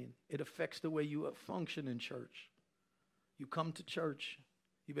was saying. It affects the way you function in church. You come to church,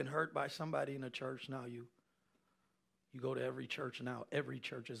 you've been hurt by somebody in a church, now you go to every church now. Every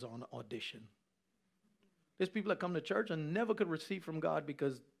church is on audition. There's people that come to church and never could receive from God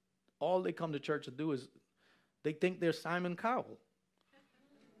because all they come to church to do is they think they're Simon Cowell.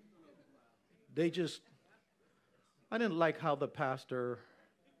 I didn't like how the pastor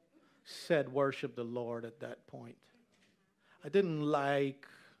said worship the Lord at that point. I didn't like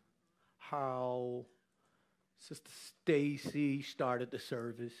how Sister Stacy started the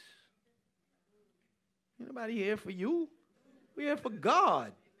service. Anybody here for you? We're here for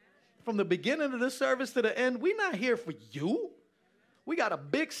God. From the beginning of the service to the end, we're not here for you. We got a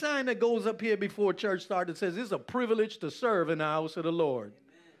big sign that goes up here before church started that says it's a privilege to serve in the house of the Lord.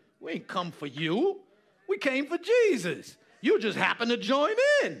 We ain't come for you. We came for Jesus. You just happen to join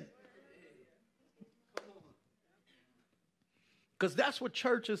in. Because that's what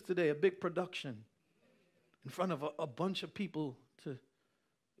church is today, a big production. In front of a bunch of people to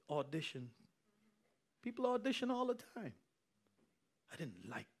audition. People audition all the time. I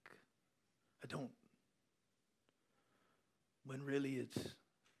don't. When really it's,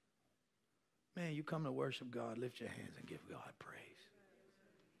 man, you come to worship God, lift your hands and give God praise.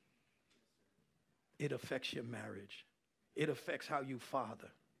 It affects your marriage. It affects how you father.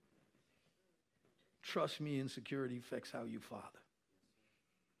 Trust me, insecurity affects how you father.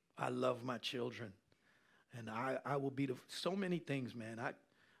 I love my children. And I will be so many things, man. At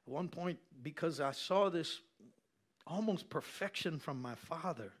one point, because I saw this almost perfection from my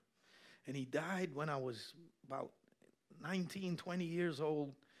father, and he died when I was about 19, 20 years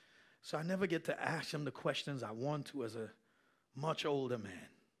old. So I never get to ask him the questions I want to as a much older man.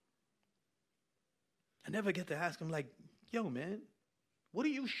 I never get to ask him like, yo, man, what do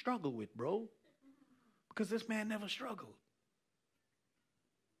you struggle with, bro? Because this man never struggled.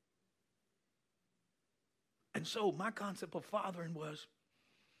 And so my concept of fathering was,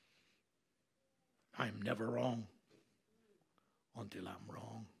 I'm never wrong until I'm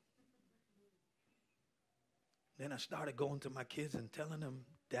wrong. Then I started going to my kids and telling them,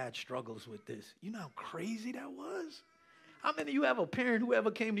 dad struggles with this. You know how crazy that was? How many of you have a parent who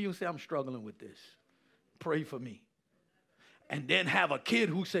ever came to you and said, I'm struggling with this? Pray for me. And then have a kid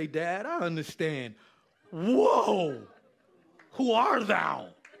who say, Dad, I understand. Whoa, who are thou?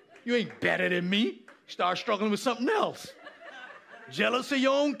 You ain't better than me. Start struggling with something else. Jealous of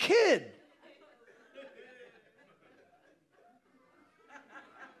your own kid.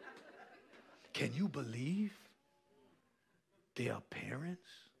 Can you believe there are parents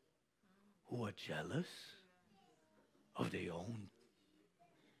who are jealous of their own?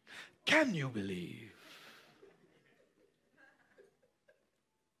 Can you believe?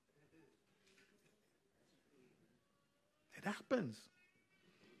 It happens.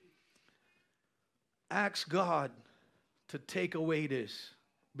 Ask God to take away this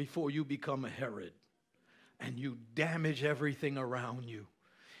before you become a Herod and you damage everything around you.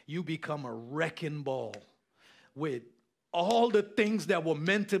 You become a wrecking ball with all the things that were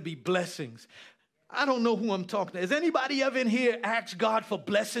meant to be blessings. I don't know who I'm talking to. Has anybody ever in here asked God for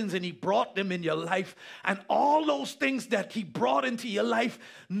blessings and he brought them in your life, and all those things that he brought into your life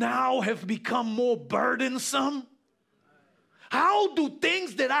now have become more burdensome? How do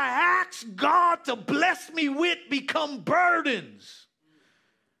things that I ask God to bless me with become burdens?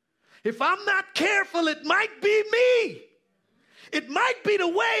 If I'm not careful, it might be me. It might be the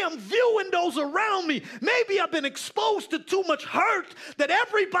way I'm viewing those around me. Maybe I've been exposed to too much hurt that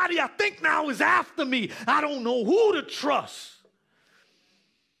everybody I think now is after me. I don't know who to trust.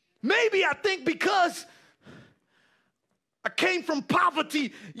 Maybe I think because I came from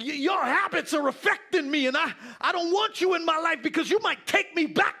poverty, your habits are affecting me, and I don't want you in my life because you might take me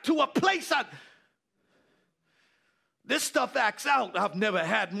back to a place This stuff acts out. I've never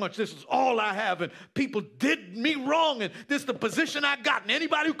had much. This is all I have, and people did me wrong, and this is the position I got. And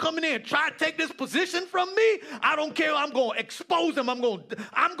anybody who come in here and try to take this position from me, I don't care. I'm going to expose them. I'm going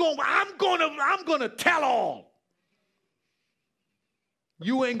to tell all.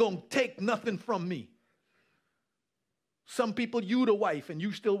 You ain't going to take nothing from me. Some people, you the wife, and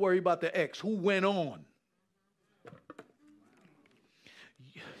you still worry about the ex who went on.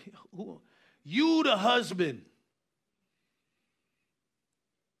 You the husband.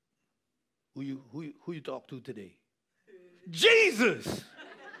 Who you talk to today? Jesus.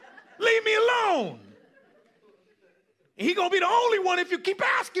 Leave me alone. And he gonna be the only one if you keep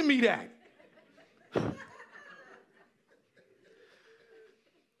asking me that.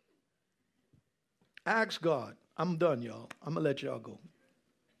 Ask God. I'm done, y'all. I'm gonna let y'all go.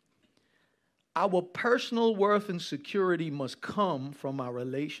 Our personal worth and security must come from our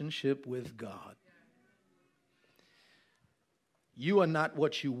relationship with God. You are not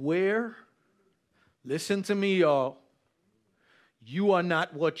what you wear. Listen to me, y'all. You are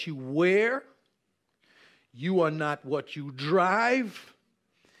not what you wear. You are not what you drive.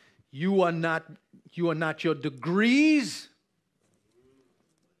 You are not your degrees.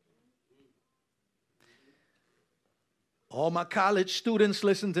 All my college students,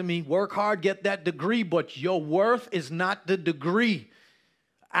 listen to me. Work hard, get that degree, but your worth is not the degree.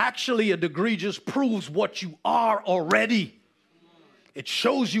 Actually, a degree just proves what you are already. It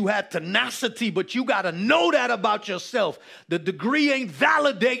shows you had tenacity, but you got to know that about yourself. The degree ain't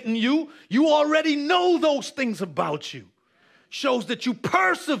validating you. You already know those things about you. Shows that you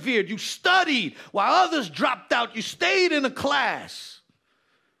persevered, you studied. While others dropped out, you stayed in a class.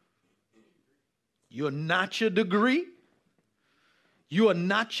 You're not your degree. You are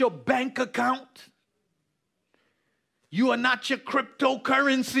not your bank account. You are not your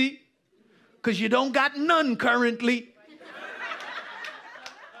cryptocurrency, because you don't got none currently.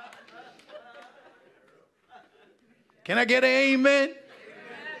 Can I get an amen? Amen.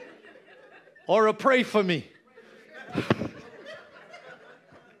 Or a pray for me?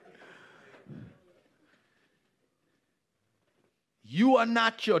 You are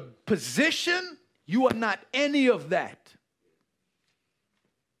not your position. You are not any of that.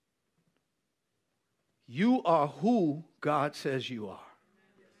 You are who God says you are.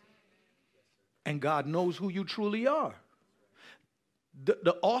 And God knows who you truly are.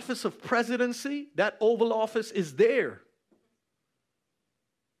 The office of presidency, that Oval Office is there.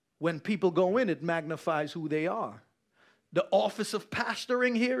 When people go in, it magnifies who they are. The office of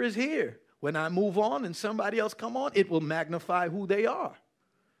pastoring here is here. When I move on and somebody else come on, it will magnify who they are.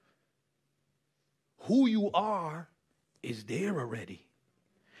 Who you are is there already.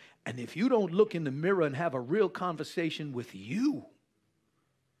 And if you don't look in the mirror and have a real conversation with you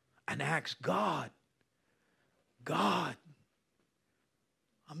and ask God, God,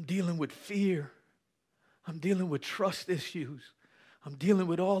 I'm dealing with fear. I'm dealing with trust issues. I'm dealing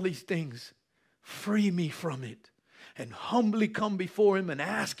with all these things. Free me from it. and humbly come before him and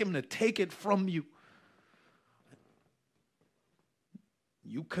ask him to take it from you,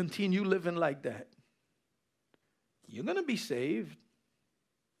 you continue living like that, you're going to be saved.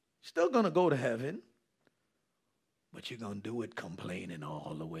 Still going to go to heaven. But you're going to do it complaining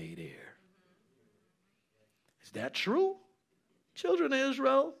all the way there. Is that true? Children of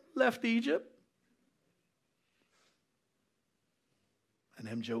Israel left Egypt. And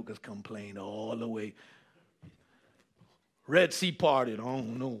them jokers complained all the way. Red Sea parted. I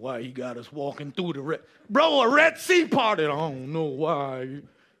don't know why he got us walking through the Red. Bro, a Red Sea parted. I don't know why.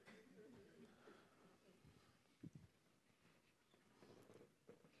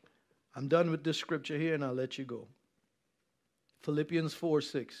 I'm done with this scripture here and I'll let you go. Philippians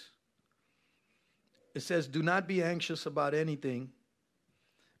 4:6. It says, do not be anxious about anything,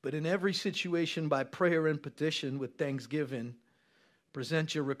 but in every situation by prayer and petition with thanksgiving,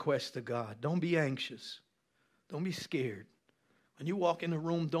 present your requests to God. Don't be anxious. Don't be scared. When you walk in a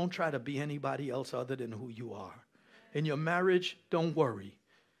room, don't try to be anybody else other than who you are. In your marriage, don't worry.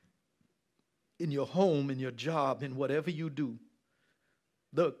 In your home, in your job, in whatever you do,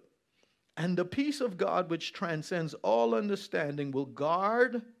 look. And the peace of God, which transcends all understanding, will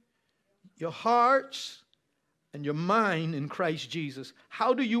guard your hearts and your mind in Christ Jesus.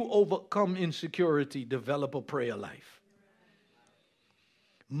 How do you overcome insecurity? Develop a prayer life.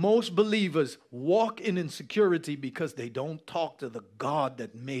 Most believers walk in insecurity because they don't talk to the God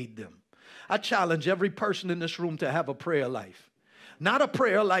that made them. I challenge every person in this room to have a prayer life. Not a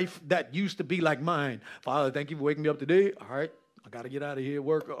prayer life that used to be like mine. Father, thank you for waking me up today. All right. I got to get out of here,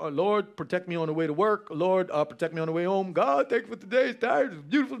 work. Lord, protect me on the way to work. Lord, protect me on the way home. God, thank you for today. It's tired. It's a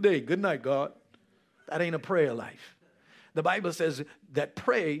beautiful day. Good night, God. That ain't a prayer life. The Bible says that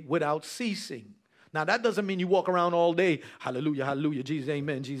pray without ceasing. Now, that doesn't mean you walk around all day. Hallelujah, hallelujah, Jesus,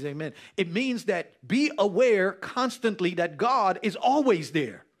 amen, Jesus, amen. It means that be aware constantly that God is always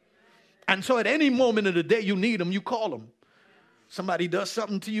there. And so at any moment of the day you need him, you call him. Somebody does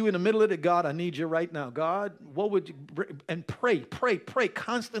something to you in the middle of the, God, I need you right now. God, what would you, and pray,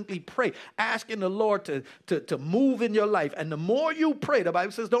 constantly pray, asking the Lord to move in your life. And the more you pray, the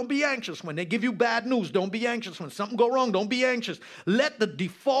Bible says, don't be anxious. When they give you bad news, don't be anxious. When something go wrong, don't be anxious. Let the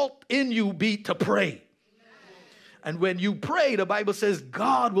default in you be to pray. And when you pray, the Bible says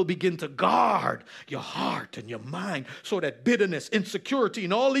God will begin to guard your heart and your mind so that bitterness, insecurity,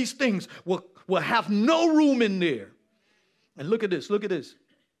 and all these things will have no room in there. And look at this, look at this.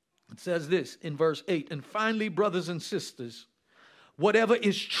 It says this in verse 8. And finally, brothers and sisters, whatever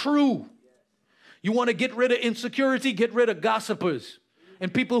is true. You want to get rid of insecurity? Get rid of gossipers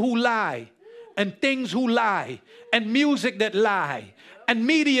and people who lie and things who lie and music that lie and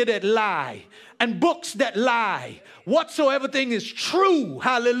media that lie and books that lie. Whatsoever thing is true.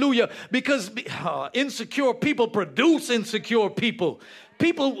 Hallelujah. Because insecure people produce insecure people.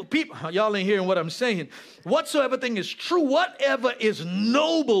 People, y'all ain't hearing what I'm saying. Whatsoever thing is true, whatever is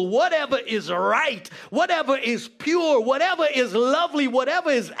noble, whatever is right, whatever is pure, whatever is lovely, whatever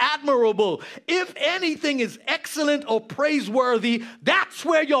is admirable, if anything is excellent or praiseworthy, that's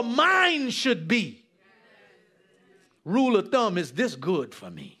where your mind should be. Rule of thumb is this good for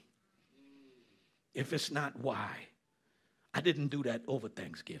me. If it's not, why? I didn't do that over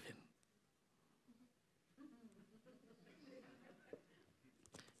Thanksgiving.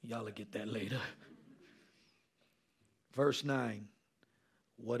 Y'all will get that later. Verse 9.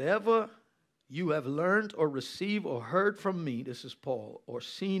 Whatever you have learned or received or heard from me, this is Paul, or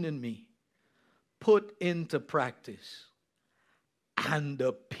seen in me, put into practice, and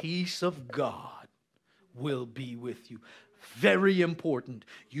the peace of God will be with you. Very important.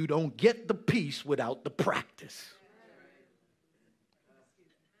 You don't get the peace without the practice.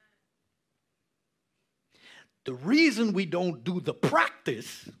 The reason we don't do the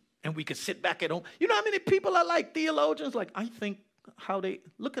practice and we can sit back at home. You know how many people are like theologians? Like, I think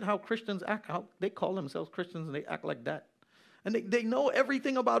look at how Christians act. How they call themselves Christians and they act like that. And they know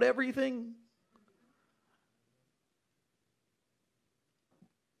everything about everything.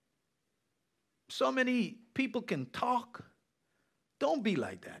 So many people can talk. Don't be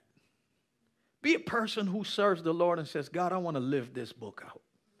like that. Be a person who serves the Lord and says, God, I want to live this book out.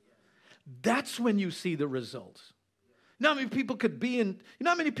 That's when you see the results. You know how many people could be in, you know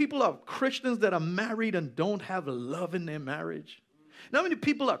how many people are Christians that are married and don't have love in their marriage? You know how many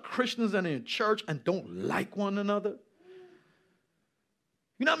people are Christians that are in church and don't like one another?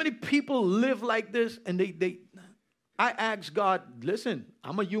 You know how many people live like this and I ask God, listen,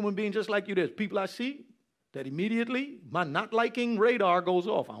 I'm a human being just like you. There's people I see that immediately my not liking radar goes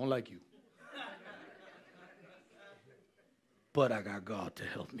off. I don't like you. But I got God to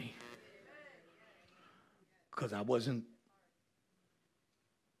help me. because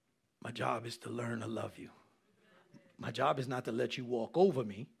my job is to learn to love you. My job is not to let you walk over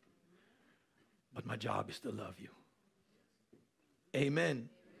me, but my job is to love you. Amen.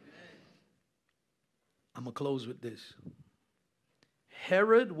 I'm going to close with this.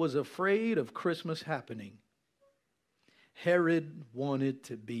 Herod was afraid of Christmas happening. Herod wanted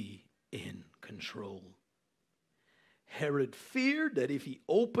to be in control. Herod feared that if he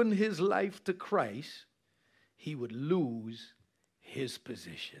opened his life to Christ, he would lose his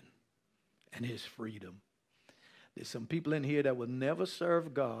position and his freedom. There's some people in here that will never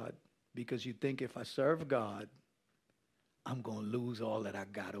serve God because you think if I serve God, I'm going to lose all that I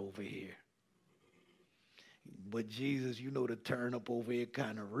got over here. But Jesus, you know, the turn up over here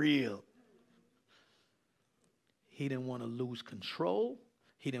kind of real. He didn't want to lose control.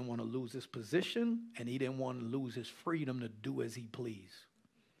 He didn't want to lose his position. And he didn't want to lose his freedom to do as he pleased.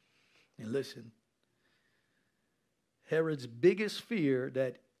 And listen, Herod's biggest fear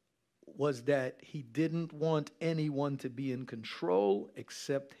was that he didn't want anyone to be in control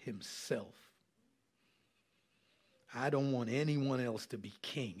except himself. I don't want anyone else to be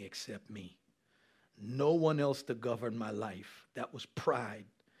king except me. No one else to govern my life. That was pride.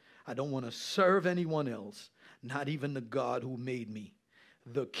 I don't want to serve anyone else, not even the God who made me.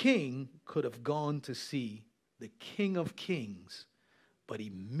 The king could have gone to see the King of Kings, but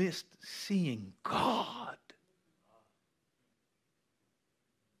he missed seeing God.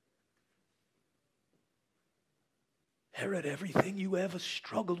 Herod, everything you ever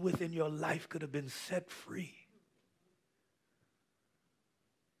struggled with in your life could have been set free.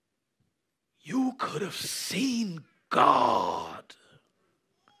 You could have seen God.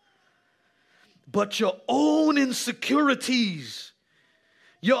 But your own insecurities,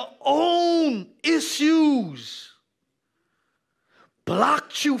 your own issues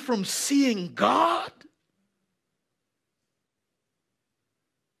blocked you from seeing God.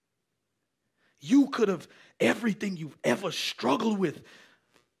 You could have, everything you've ever struggled with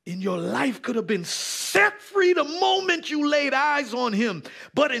in your life could have been set free the moment you laid eyes on him.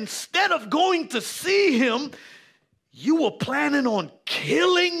 But instead of going to see him, you were planning on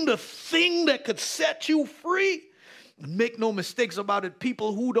killing the thing that could set you free. Make no mistakes about it,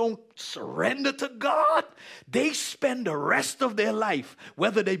 people who don't surrender to God, they spend the rest of their life,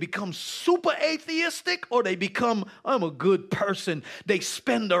 whether they become super atheistic or they become, I'm a good person, they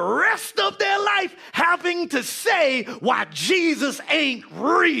spend the rest of their life having to say why Jesus ain't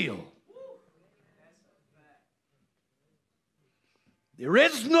real. There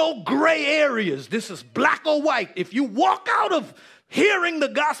is no gray areas. This is black or white. If you walk out of hearing the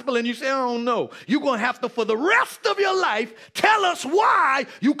gospel and you say, I don't know, you're going to have to, for the rest of your life, tell us why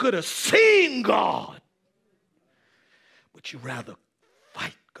you could have seen God. But you rather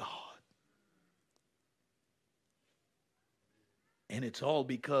fight God. And it's all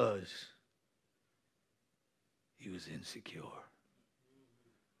because he was insecure.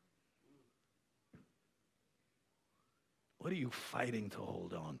 What are you fighting to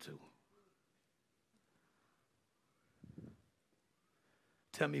hold on to?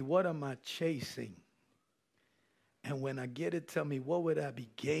 Tell me, what am I chasing? And when I get it, tell me, what would I be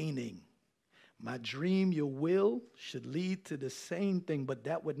gaining? My dream, your will, should lead to the same thing, but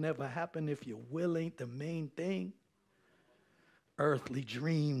that would never happen if your will ain't the main thing. Earthly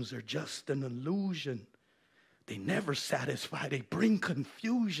dreams are just an illusion. They never satisfy. They bring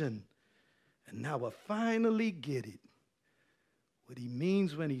confusion. And now I finally get it. What he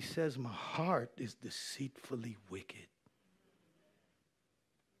means when he says my heart is deceitfully wicked.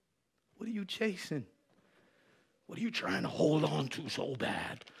 What are you chasing? What are you trying to hold on to so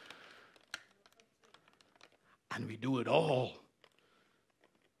bad? And we do it all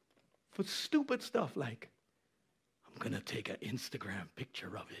for stupid stuff like, I'm going to take an Instagram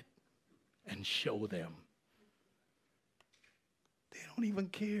picture of it and show them. They don't even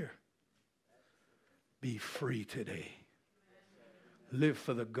care. Be free today. Live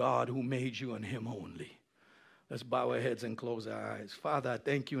for the God who made you and him only. Let's bow our heads and close our eyes. Father, I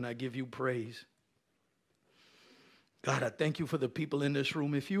thank you and I give you praise. God, I thank you for the people in this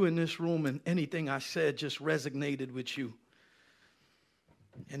room. If you in this room and anything I said just resonated with you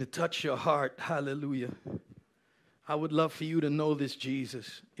and it touched your heart, hallelujah, I would love for you to know this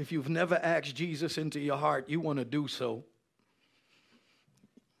Jesus. If you've never asked Jesus into your heart, you want to do so.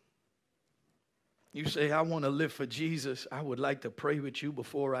 You say, I want to live for Jesus. I would like to pray with you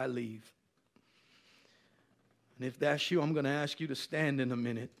before I leave. And if that's you, I'm going to ask you to stand in a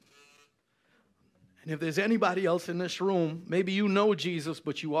minute. And if there's anybody else in this room, maybe you know Jesus,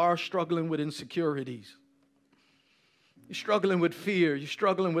 but you are struggling with insecurities. You're struggling with fear. You're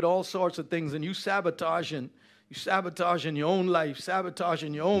struggling with all sorts of things, and you sabotaging your own life,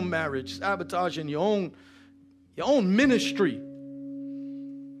 sabotaging your own marriage, sabotaging your own ministry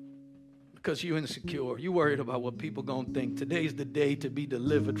because you're insecure. You're worried about what people going to think. Today's the day to be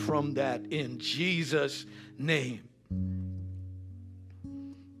delivered from that in Jesus' name.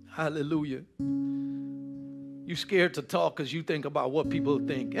 Hallelujah. You scared to talk because you think about what people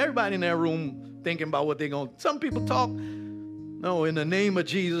think. Everybody in that room thinking about what they're going to. Some people talk. No, in the name of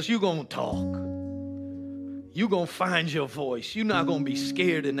Jesus, you're going to talk. You're going to find your voice. You're not going to be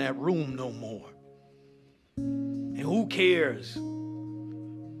scared in that room no more. And who cares?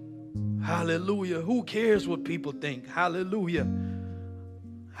 Hallelujah. Who cares what people think? Hallelujah.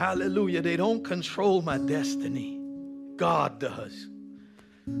 Hallelujah. They don't control my destiny. God does.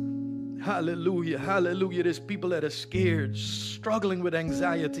 Hallelujah. Hallelujah. There's people that are scared, struggling with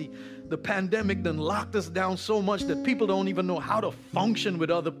anxiety. The pandemic done locked us down so much that people don't even know how to function with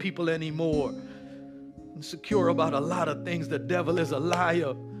other people anymore. Insecure about a lot of things. The devil is a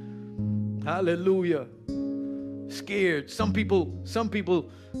liar. Hallelujah. Scared. Some people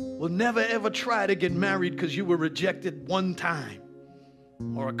will never ever try to get married because you were rejected one time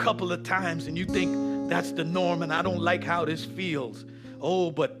or a couple of times and you think that's the norm and I don't like how this feels. Oh,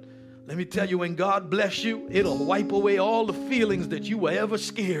 but let me tell you, when God bless you, it'll wipe away all the feelings that you were ever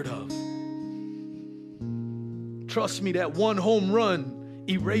scared of. Trust me, that one home run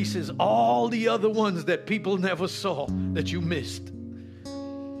erases all the other ones that people never saw that you missed.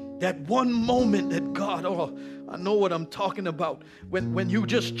 That one moment that God, oh, I know what I'm talking about. When you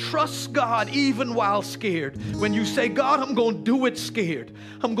just trust God even while scared. When you say, God, I'm going to do it scared.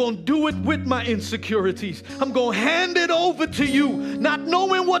 I'm going to do it with my insecurities. I'm going to hand it over to you, not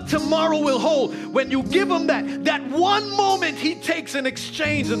knowing what tomorrow will hold. When you give him that one moment he takes in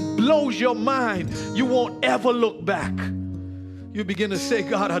exchange and blows your mind, you won't ever look back. You begin to say,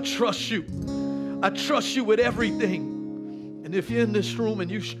 God, I trust you. I trust you with everything. And if you're in this room and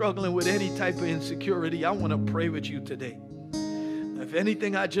you're struggling with any type of insecurity, I want to pray with you today. If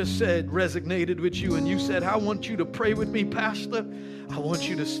anything I just said resonated with you and you said, I want you to pray with me, Pastor, I want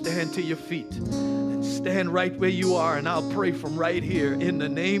you to stand to your feet and stand right where you are, and I'll pray from right here in the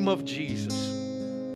name of Jesus.